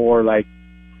more like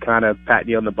kind of patting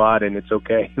you on the butt, and it's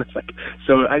okay. It's like,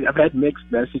 so I've had mixed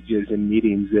messages in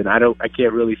meetings, and I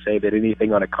can't really say that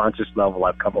anything on a conscious level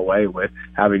I've come away with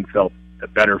having felt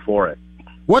better for it.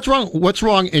 What's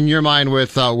wrong in your mind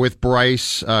with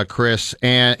Bryce, Chris,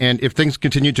 and if things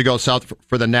continue to go south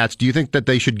for the Nats, do you think that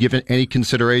they should give any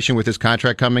consideration with his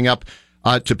contract coming up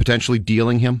to potentially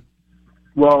dealing him?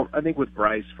 Well, I think with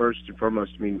Bryce, first and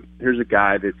foremost, I mean, here's a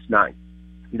guy that's not,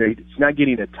 he's not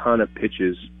getting a ton of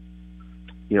pitches,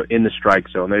 in the strike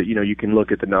zone. You can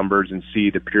look at the numbers and see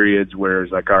the periods where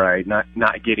it's like, all right, not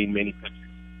getting many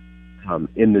pitches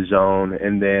in the zone,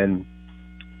 and then,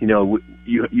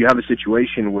 you have a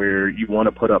situation where you want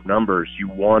to put up numbers, you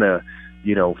want to,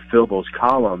 fill those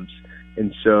columns,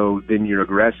 and so then you're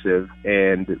aggressive,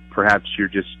 and perhaps you're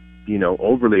just,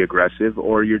 overly aggressive,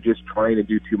 or you're just trying to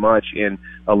do too much in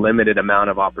a limited amount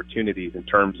of opportunities in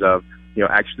terms of,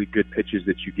 actually good pitches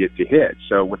that you get to hit.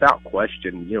 So without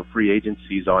question, free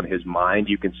agency is on his mind.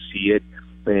 You can see it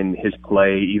in his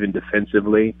play, even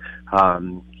defensively.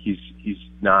 He's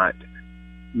not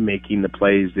making the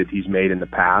plays that he's made in the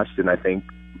past, and I think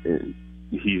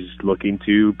he's looking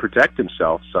to protect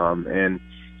himself some, and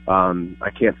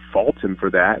I can't fault him for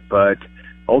that. But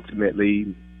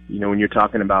ultimately, when you're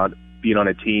talking about being on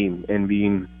a team and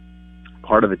being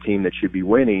part of a team that should be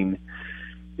winning,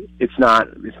 it's not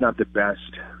the best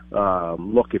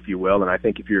look, if you will. And I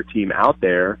think if you're a team out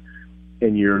there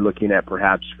and you're looking at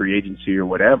perhaps free agency or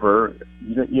whatever,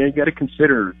 you got to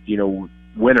consider,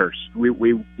 winners. Do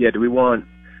we want,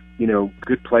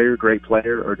 good player, great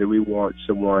player, or do we want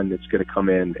someone that's going to come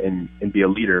in and be a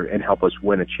leader and help us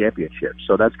win a championship?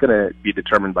 So that's going to be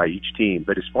determined by each team.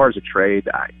 But as far as a trade,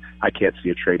 I can't see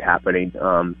a trade happening.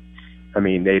 I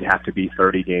mean, they'd have to be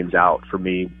 30 games out for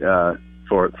me,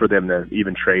 for them to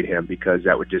even trade him, because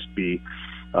that would just be,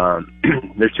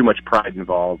 there's too much pride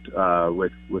involved,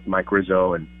 with Mike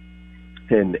Rizzo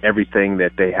and everything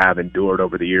that they have endured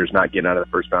over the years, not getting out of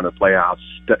the first round of the playoffs,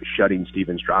 shutting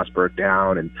Steven Strasburg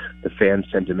down, and the fan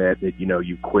sentiment that,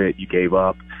 you quit, you gave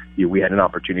up, we had an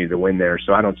opportunity to win there.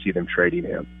 So I don't see them trading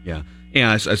him. Yeah. And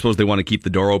I suppose they want to keep the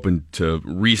door open to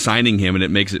re-signing him, and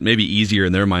it makes it maybe easier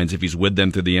in their minds if he's with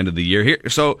them through the end of the year.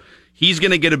 So he's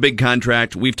going to get a big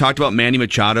contract. We've talked about Manny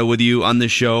Machado with you on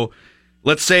this show.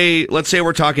 Let's say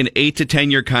we're talking 8 to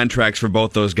 10 year contracts for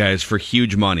both those guys for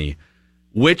huge money.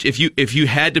 Which, if you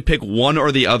had to pick one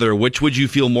or the other, which would you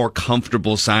feel more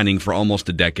comfortable signing for almost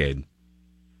a decade?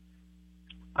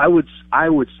 I would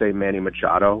say Manny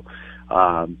Machado,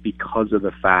 because of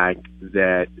the fact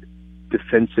that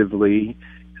defensively,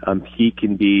 he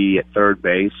can be at third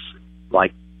base,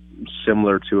 like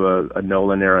similar to a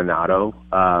Nolan Arenado,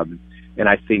 and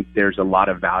I think there's a lot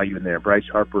of value in there. Bryce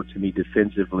Harper, to me,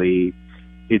 defensively,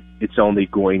 it's only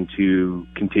going to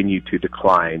continue to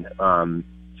decline.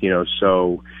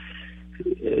 So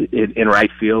in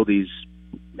right field, he's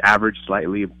average,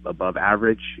 slightly above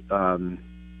average.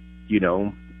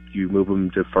 You move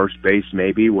him to first base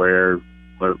maybe where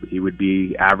he would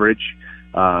be average,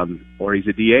 or he's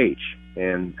a DH.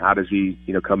 And how does he,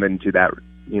 come into that,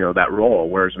 that role?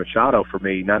 Whereas Machado, for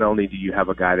me, not only do you have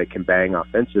a guy that can bang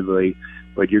offensively,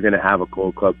 but you're going to have a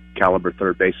Gold Glove caliber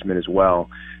third baseman as well.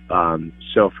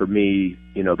 So for me,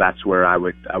 that's where I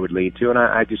would lean to. And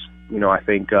I just, I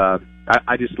think,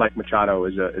 I just like Machado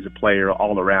as a player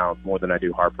all around more than I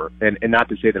do Harper. And not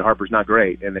to say that Harper's not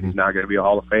great and that he's not going to be a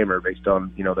Hall of Famer based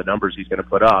on, the numbers he's going to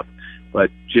put up, but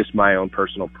just my own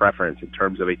personal preference in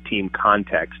terms of a team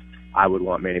context, I would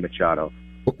want Manny Machado.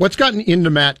 What's gotten into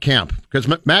Matt Kemp? Because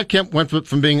Matt Kemp went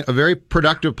from being a very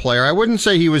productive player. I wouldn't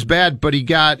say he was bad, but he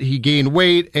gained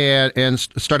weight and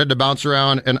started to bounce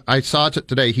around. And I saw it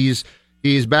today. He's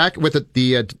back with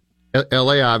the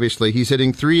LA. Obviously, he's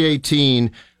hitting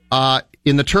 .318.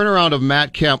 In the turnaround of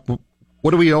Matt Kemp,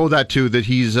 what do we owe that to? That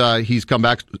he's come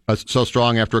back so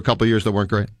strong after a couple of years that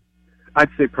weren't great. I'd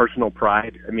say personal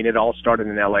pride. I mean, it all started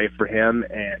in LA for him,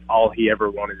 and all he ever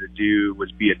wanted to do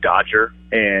was be a Dodger.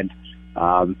 And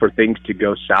for things to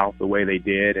go south the way they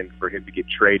did, and for him to get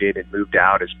traded and moved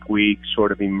out as Puig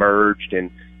sort of emerged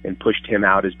and pushed him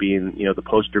out as being, the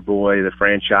poster boy of the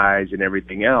franchise and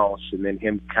everything else, and then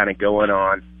him kind of going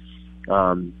on,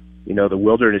 the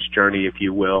wilderness journey, if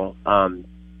you will,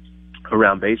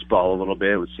 around baseball a little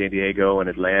bit with San Diego and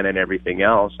Atlanta and everything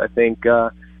else. I think,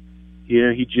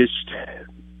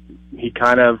 he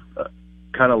kind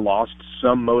of lost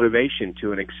some motivation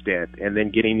to an extent, and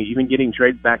then getting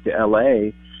traded back to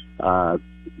LA.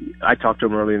 I talked to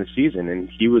him early in the season, and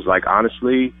he was like,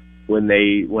 honestly, when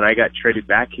I got traded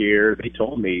back here, they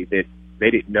told me that they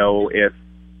didn't know if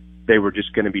they were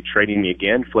just going to be trading me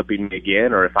again, flipping me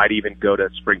again, or if I'd even go to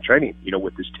spring training,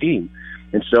 with this team.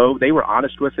 And so they were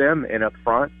honest with him and up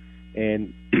front,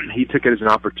 and he took it as an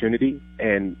opportunity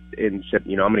and said,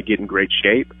 I'm going to get in great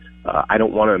shape. I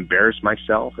don't want to embarrass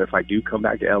myself if I do come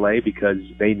back to LA, because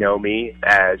they know me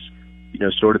as,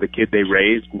 sort of the kid they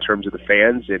raised in terms of the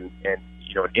fans, and an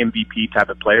MVP type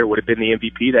of player. Would have been the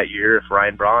MVP that year if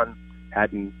Ryan Braun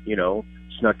hadn't,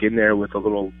 snuck in there with a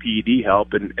little PED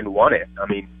help and won it. I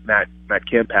mean, Matt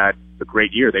Kemp had a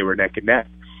great year. They were neck and neck.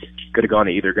 Could have gone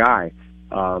to either guy.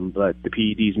 But the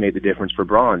PEDs made the difference for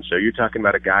Braun. So you're talking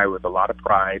about a guy with a lot of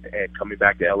pride, and coming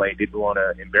back to LA, didn't want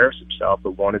to embarrass himself,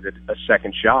 but wanted a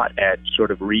second shot at sort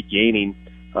of regaining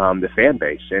the fan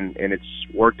base. And it's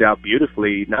worked out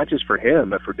beautifully, not just for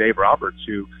him, but for Dave Roberts,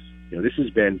 who, this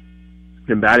has been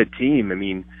an embattled team. I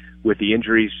mean, with the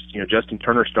injuries, Justin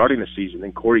Turner starting the season,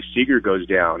 then Corey Seager goes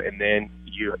down, and then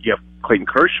you have Clayton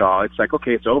Kershaw. It's like,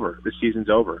 okay, it's over. This season's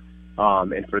over.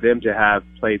 And for them to have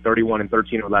played 31-13 over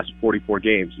the last 44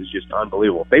 games is just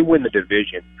unbelievable. If they win the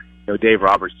division, Dave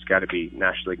Roberts has got to be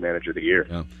National League Manager of the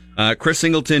Year. Yeah. Chris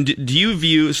Singleton, do you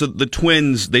view, so the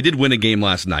Twins, they did win a game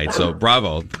last night, so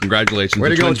bravo. Congratulations.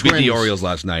 The Twins beat the Orioles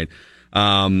last night.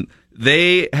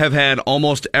 They have had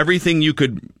almost everything you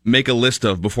could make a list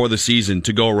of before the season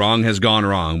to go wrong has gone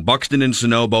wrong. Buxton and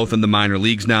Sano both in the minor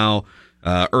leagues now.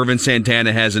 Irvin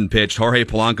Santana hasn't pitched. Jorge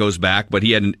Polanco's back, but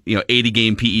he had an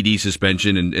 80-game PED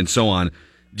suspension and so on.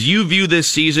 Do you view this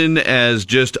season as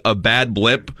just a bad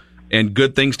blip and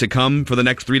good things to come for the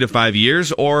next 3 to 5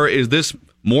 years, or is this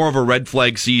more of a red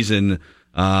flag season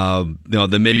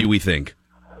than maybe we think?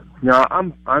 No,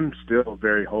 I'm still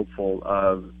very hopeful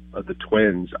of the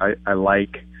Twins. I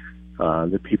like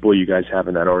the people you guys have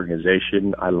in that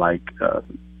organization. I like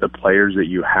the players that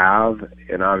you have,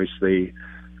 and obviously,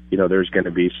 there's going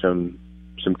to be some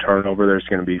turnover. There's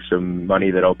going to be some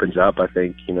money that opens up. I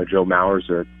think, Joe Mauer's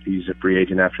he's a free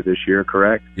agent after this year,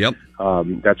 correct? Yep.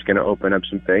 That's going to open up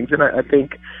some things. And I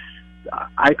think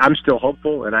I'm still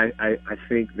hopeful, and I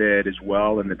think that as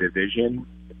well in the division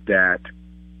that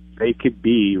they could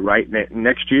be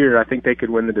next year. I think they could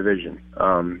win the division.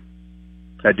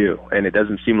 I do. And it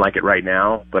doesn't seem like it right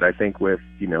now, but I think with,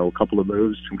 a couple of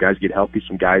moves, some guys get healthy,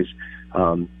 some guys,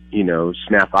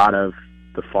 snap out of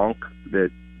the funk that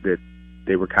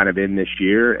they were kind of in this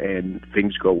year, and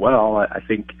things go well, I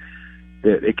think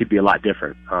that it could be a lot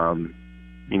different,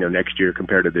 next year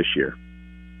compared to this year.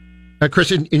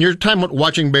 Chris, in your time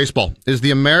watching baseball, is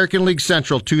the American League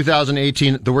Central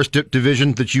 2018 the worst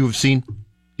division that you have seen,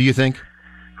 do you think?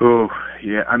 Oh,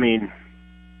 yeah. I mean,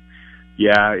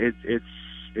 yeah,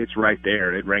 it's right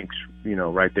there. It ranks,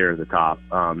 right there at the top.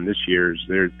 This year's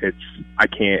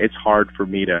it's hard for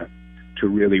me to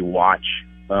really watch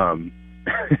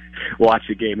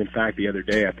the game. In fact, the other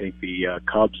day, I think the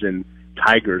Cubs and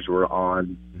Tigers were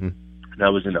on, and I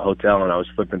was in the hotel and I was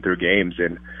flipping through games,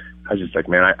 and I was just like,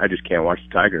 man, I just can't watch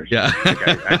the Tigers. Yeah.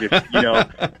 I just,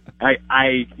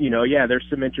 there's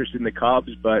some interest in the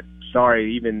Cubs, but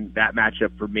sorry, even that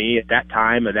matchup for me at that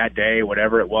time of that day,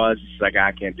 whatever it was, it's like,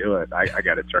 I can't do it. I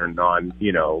got to turn on,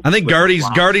 I think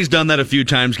Guardy's done that a few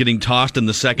times, getting tossed in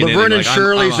the second inning. Laverne and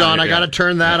Shirley's on. I got to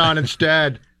turn that on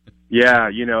instead. Yeah,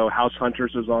 House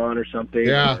Hunters was on or something.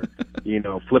 Yeah.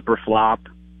 Or, Flip or Flop.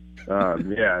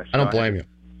 Yeah. I don't blame you.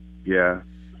 Yeah.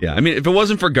 Yeah, I mean, if it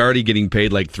wasn't for Guardy getting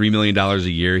paid like $3 million a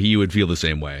year, he would feel the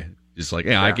same way. Just like,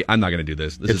 I'm not going to do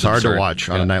this. It's hard to watch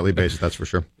on a nightly basis, that's for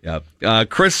sure. Yeah.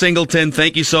 Chris Singleton,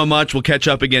 thank you so much. We'll catch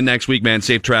up again next week, man.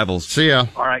 Safe travels. See ya.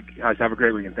 All right, guys. Have a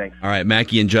great weekend. Thanks. All right,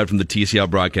 Mackie and Judd from the TCL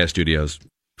Broadcast Studios.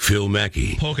 Phil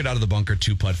Mackey. Poke it out of the bunker,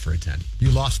 2-putt for a 10.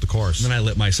 You lost the course. Then I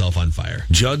lit myself on fire.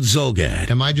 Judd Zulgad.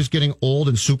 Am I just getting old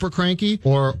and super cranky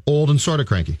or old and sort of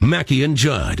cranky? Mackey and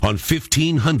Judd on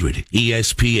 1500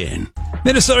 ESPN.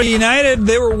 Minnesota United,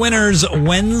 they were winners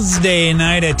Wednesday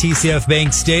night at TCF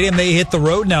Bank Stadium. They hit the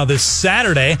road now this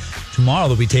Saturday. Tomorrow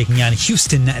they'll be taking on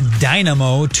Houston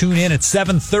Dynamo. Tune in at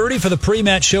 7:30 for the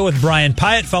pre-match show with Brian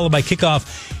Pyatt, followed by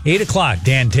kickoff 8 o'clock.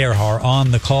 Dan Terhar on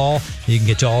the call. You can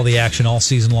get to all the action all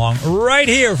season long right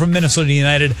here from Minnesota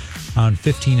United on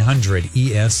 1500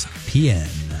 ESPN.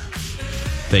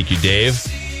 Thank you, Dave.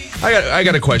 I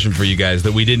got a question for you guys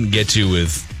that we didn't get to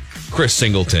with Chris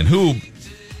Singleton, who,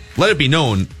 let it be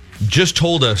known, just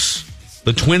told us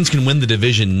the Twins can win the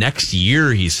division next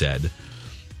year, he said.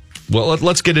 Well,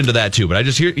 let's get into that too, but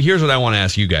here's what I want to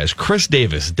ask you guys. Chris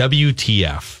Davis,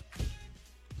 WTF.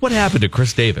 What happened to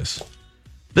Chris Davis?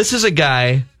 This is a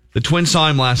guy, the Twins saw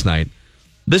him last night.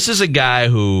 This is a guy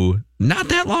who, not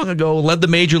that long ago, led the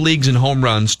major leagues in home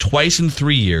runs twice in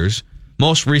 3 years,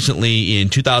 most recently in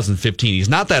 2015. He's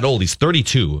not that old. He's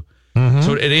 32. Mm-hmm.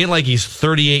 So it ain't like he's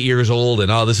 38 years old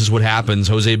and, this is what happens.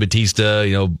 Jose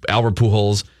Bautista, Albert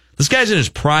Pujols. This guy's in his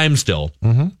prime still.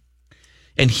 Mm-hmm.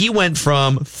 And he went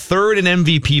from third in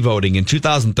MVP voting in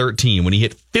 2013 when he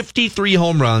hit 53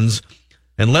 home runs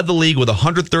and led the league with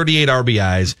 138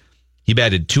 RBIs. He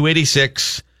batted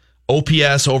 .286,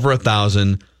 OPS over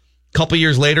 1,000. Couple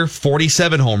years later,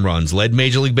 47 home runs, led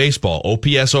Major League Baseball,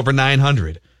 OPS over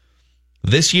 900.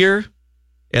 This year,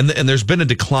 and there's been a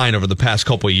decline over the past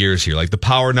couple of years here. Like the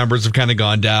power numbers have kind of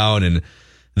gone down. And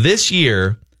this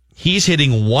year, he's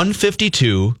hitting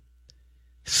 152,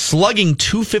 slugging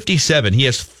 .257. He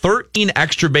has 13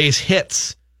 extra base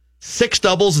hits, 6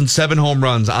 doubles and 7 home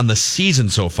runs on the season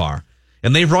so far.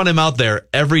 And they've run him out there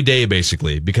every day,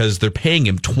 basically, because they're paying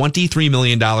him $23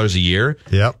 million a year.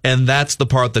 Yep. And that's the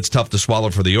part that's tough to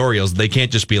swallow for the Orioles. They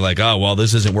can't just be like,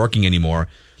 this isn't working anymore.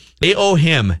 They owe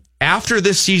him, after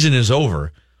this season is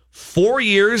over, 4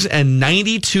 years and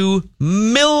 $92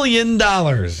 million.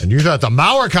 And you thought the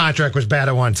Mauer contract was bad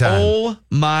at one time. Oh,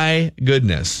 my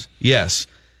goodness. Yes.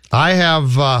 I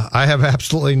have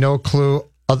absolutely no clue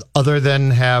other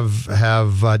than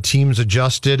have teams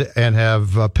adjusted and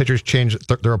have pitchers changed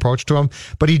their approach to him.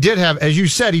 But he did have, as you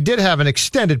said, an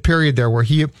extended period there where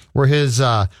his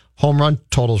home run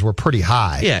totals were pretty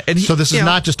high. Yeah. So this is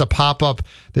not just a pop-up.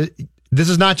 This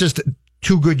is not just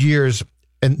 2 good years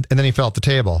and then he fell off the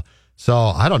table. So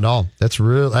I don't know. That's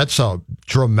a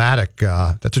dramatic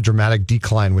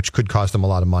decline, which could cost them a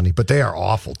lot of money. But they are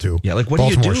awful too. Yeah, like what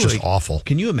Baltimore's do you do? Just awful.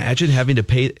 Can you imagine having to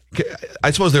pay?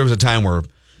 I suppose there was a time where a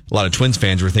lot of Twins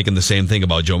fans were thinking the same thing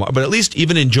about Joe Mauer. But at least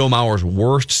even in Joe Mauer's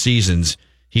worst seasons,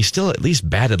 he still at least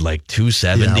batted like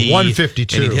 .270. Yeah,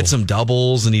 152. And he'd hit some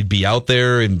doubles and he'd be out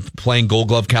there and playing Gold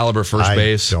Glove caliber first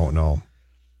base. I don't know.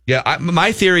 Yeah,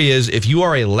 my theory is if you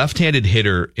are a left-handed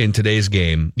hitter in today's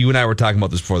game, you and I were talking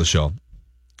about this before the show.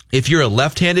 If you're a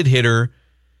left-handed hitter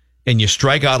and you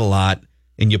strike out a lot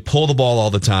and you pull the ball all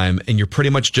the time and you're pretty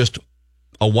much just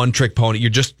a one-trick pony, you're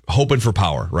just hoping for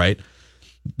power, right?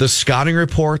 The scouting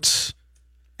reports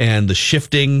and the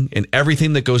shifting and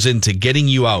everything that goes into getting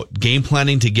you out, game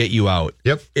planning to get you out.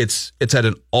 Yep. It's at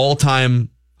an all-time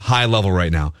high level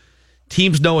right now.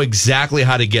 Teams know exactly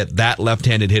how to get that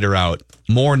left-handed hitter out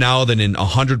more now than in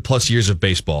 100+ years of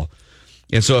baseball.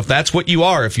 And so if that's what you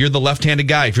are, if you're the left-handed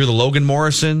guy, if you're the Logan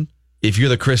Morrison, if you're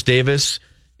the Chris Davis,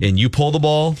 and you pull the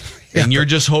ball, and you're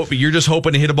just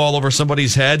hoping to hit a ball over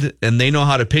somebody's head, and they know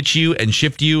how to pitch you and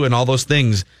shift you and all those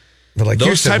things, but like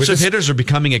those types of hitters are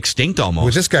becoming extinct almost.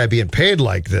 With this guy being paid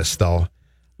like this, though,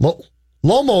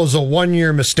 Lomo's a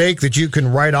 1-year mistake that you can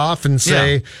write off and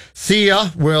say, "See ya,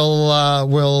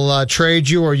 we'll trade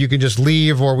you, or you can just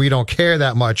leave, or we don't care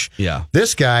that much." Yeah,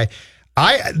 this guy.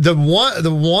 The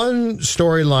one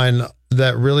storyline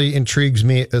that really intrigues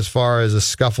me as far as a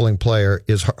scuffling player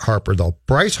is Harper, though.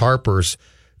 Bryce Harper's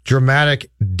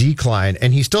dramatic decline,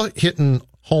 and he's still hitting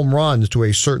home runs to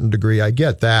a certain degree. I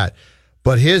get that.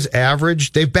 But his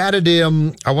average, they batted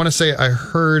him, I want to say, I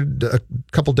heard a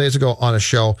couple days ago on a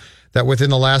show that within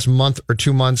the last month or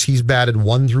 2 months, he's batted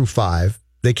 1 through 5.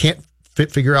 They can't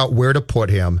figure out where to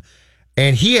put him.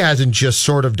 And he hasn't just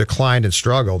sort of declined and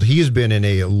struggled. He has been in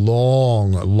a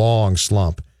long, long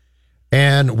slump.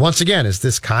 And once again, is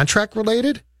this contract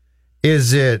related?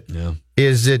 Is it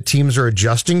teams are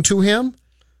adjusting to him?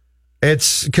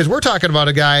 It's because we're talking about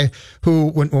a guy who,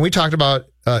 when we talked about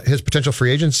his potential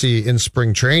free agency in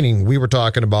spring training, we were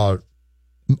talking about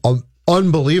an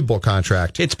unbelievable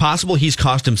contract. It's possible he's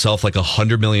cost himself like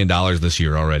 $100 million this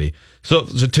year already. So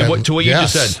to what you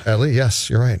just said, Ellie, yes,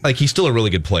 you're right. Like he's still a really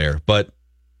good player, but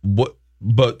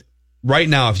right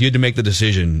now, if you had to make the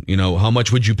decision, how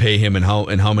much would you pay him and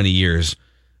how many years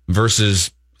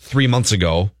versus 3 months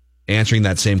ago answering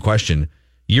that same question?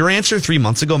 Your answer 3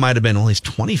 months ago might have been, he's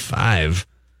 25.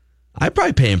 I'd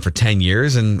probably pay him for 10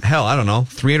 years and hell, I don't know,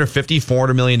 $350,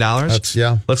 $400 million. That's,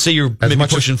 yeah. Let's say you're maybe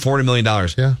pushing $40 million.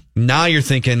 Yeah. Now you're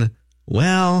thinking,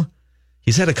 well,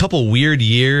 he's had a couple weird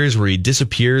years where he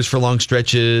disappears for long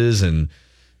stretches and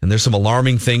there's some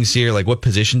alarming things here. Like what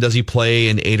position does he play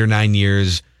in 8 or 9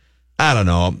 years? I don't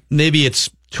know. Maybe it's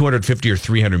 $250 or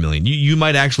 $300 million. You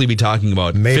might actually be talking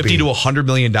about $50 to $100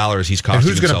 million he's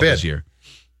costing himself this year.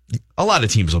 A lot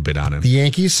of teams will bid on him. The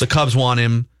Yankees? The Cubs want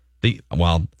him. The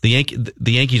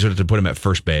Yankees would have to put him at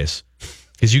first base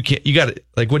because you got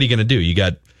like, what are you going to do?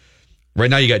 Right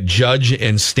now you got Judge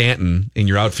and Stanton in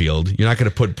your outfield. You're not going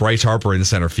to put Bryce Harper in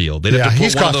center field. They'd have to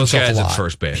put one of those guys at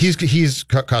first base. He's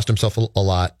cost himself a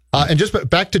lot. And just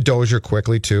back to Dozier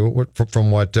quickly too,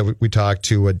 from what we talked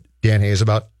to Dan Hayes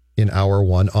about in hour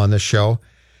 1 on the show.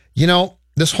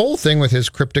 This whole thing with his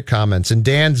cryptic comments and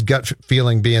Dan's gut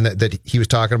feeling being that he was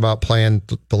talking about playing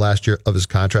the last year of his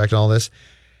contract and all this.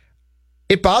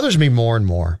 It bothers me more and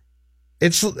more.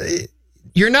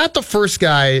 You're not the first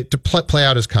guy to play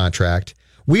out his contract.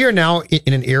 We are now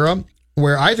in an era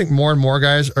where I think more and more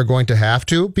guys are going to have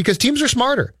to because teams are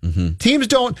smarter. Mm-hmm. Teams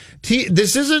don't.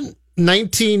 This isn't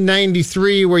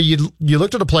 1993 where you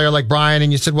looked at a player like Brian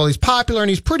and you said, well, he's popular and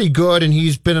he's pretty good and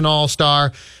he's been an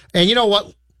all-star. And you know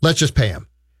what? Let's just pay him.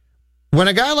 When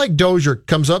a guy like Dozier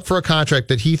comes up for a contract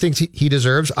that he thinks he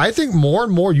deserves, I think more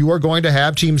and more you are going to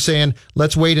have teams saying,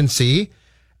 let's wait and see.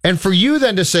 And for you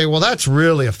then to say, well, that's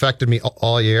really affected me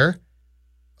all year.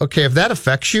 Okay, if that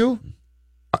affects you,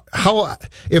 how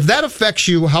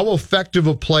effective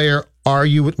a player are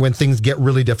you when things get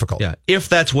really difficult? Yeah, if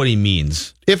that's what he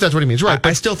means. Right.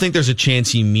 I still think there's a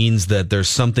chance he means that there's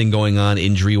something going on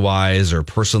injury-wise or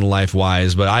personal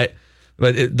life-wise, but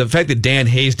the fact that Dan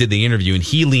Hayes did the interview and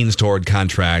he leans toward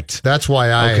contract. That's why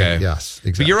yes,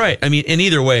 exactly. But you're right. I mean, in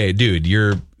either way, dude,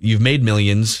 you've made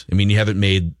millions. I mean, you haven't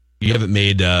made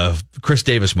Chris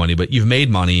Davis money, but you've made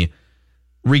money.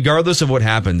 Regardless of what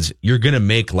happens, you're going to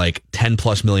make like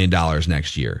 $10+ million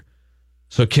next year.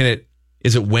 So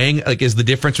is it weighing, like, is the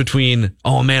difference between,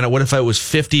 oh man, what if I was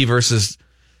 50 versus,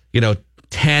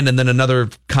 10 and then another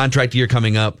contract year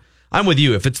coming up? I'm with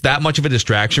you. If it's that much of a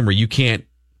distraction where you can't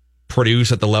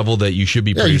produce at the level that you should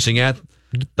be producing at,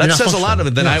 that says a lot of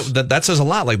it. That says a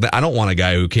lot. Like, I don't want a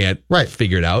guy who can't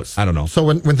figure it out. I don't know. So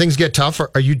when things get tough,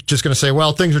 are you just going to say,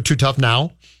 well, things are too tough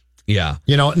now? Yeah.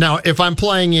 Now if I'm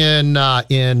playing in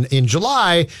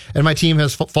July and my team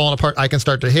has fallen apart, I can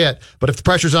start to hit. But if the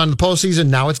pressure's on the postseason,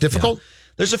 now it's difficult. Yeah.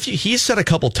 There's he's said a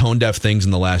couple tone deaf things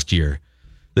in the last year.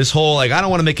 This whole, like, I don't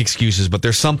want to make excuses, but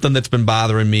there's something that's been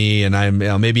bothering me and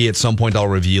maybe at some point I'll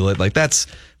reveal it.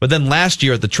 But then last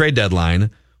year at the trade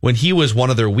deadline, when he was one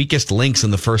of their weakest links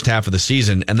in the first half of the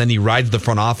season, and then he rides the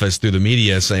front office through the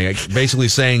media basically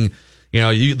saying,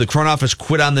 the front office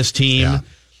quit on this team. Yeah.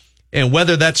 And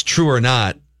whether that's true or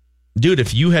not, dude,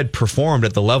 if you had performed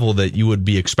at the level that you would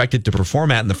be expected to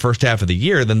perform at in the first half of the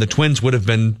year, then the Twins would have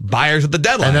been buyers at the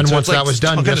deadline. And then once that was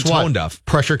done, guess what?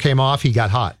 Pressure came off. He got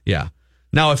hot. Yeah.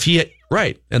 Now,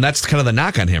 and that's kind of the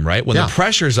knock on him, right? When the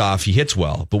pressure's off, he hits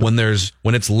well. But when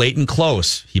it's late and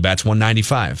close, he bats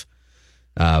 195.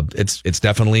 It's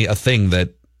definitely a thing that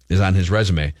is on his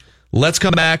resume. Let's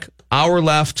come back. Hour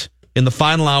left. In the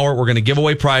final hour, we're going to give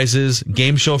away prizes.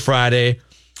 Game Show Friday.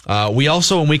 We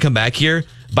also, when we come back here,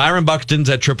 Byron Buxton's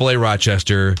at AAA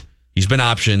Rochester. He's been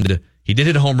optioned. He did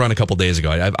hit a home run a couple days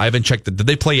ago. I haven't checked. Did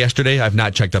they play yesterday? I've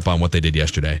not checked up on what they did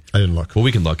yesterday. I didn't look. Well,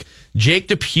 we can look. Jake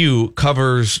Depew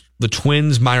covers the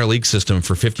Twins minor league system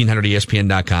for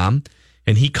 1500ESPN.com,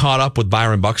 and he caught up with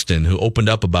Byron Buxton, who opened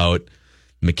up about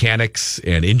mechanics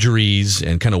and injuries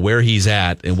and kind of where he's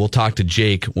at. And we'll talk to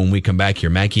Jake when we come back here.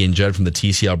 Mackey and Judd from the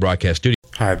TCL broadcast studio.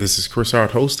 Hi, this is Chris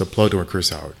Howard, host of Plugged In with Chris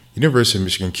Howard. University of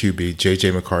Michigan QB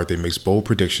J.J. McCarthy makes bold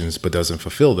predictions but doesn't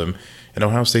fulfill them, and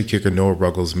Ohio State kicker Noah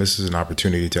Ruggles misses an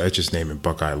opportunity to etch his name in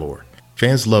Buckeye lore.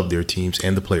 Fans love their teams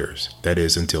and the players, that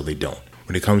is, until they don't.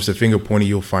 When it comes to finger pointing,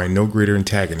 you'll find no greater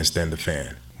antagonist than the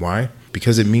fan. Why?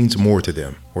 Because it means more to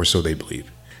them, or so they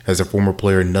believe. As a former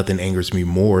player, nothing angers me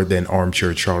more than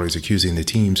armchair Charlies accusing the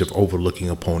teams of overlooking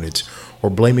opponents or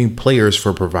blaming players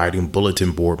for providing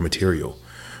bulletin board material.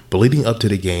 But leading up to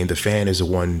the game, the fan is the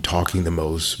one talking the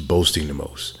most, boasting the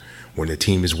most. When the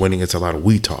team is winning, it's a lot of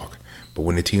we talk. But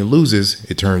when the team loses,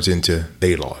 it turns into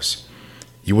they lost.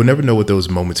 You will never know what those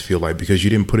moments feel like because you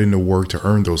didn't put in the work to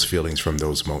earn those feelings from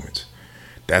those moments.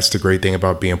 That's the great thing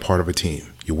about being part of a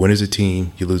team. You win as a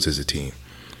team, you lose as a team.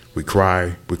 We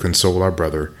cry, we console our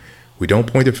brother, We don't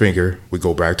point the finger. We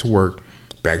go back to work,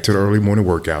 back to the early morning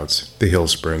workouts, the hill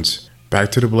sprints, back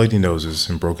to the bloody noses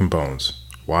and broken bones.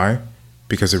 Why?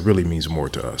 Because it really means more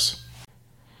to us.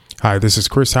 Hi, this is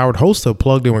Chris Howard, host of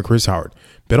Plugged In with Chris Howard.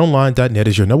 BetOnline.net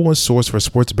is your number one source for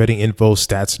sports betting info,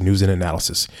 stats, news, and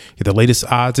analysis. Get the latest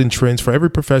odds and trends for every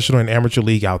professional and amateur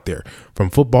league out there. From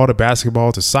football to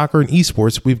basketball to soccer and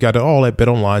esports, we've got it all at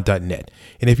BetOnline.net.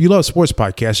 And if you love sports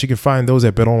podcasts, you can find those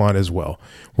at BetOnline as well.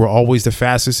 We're always the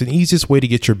fastest and easiest way to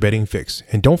get your betting fix.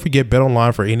 And don't forget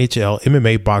BetOnline for NHL,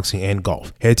 MMA, boxing, and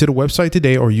golf. Head to the website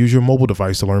today or use your mobile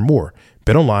device to learn more.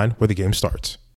 BetOnline, where the game starts.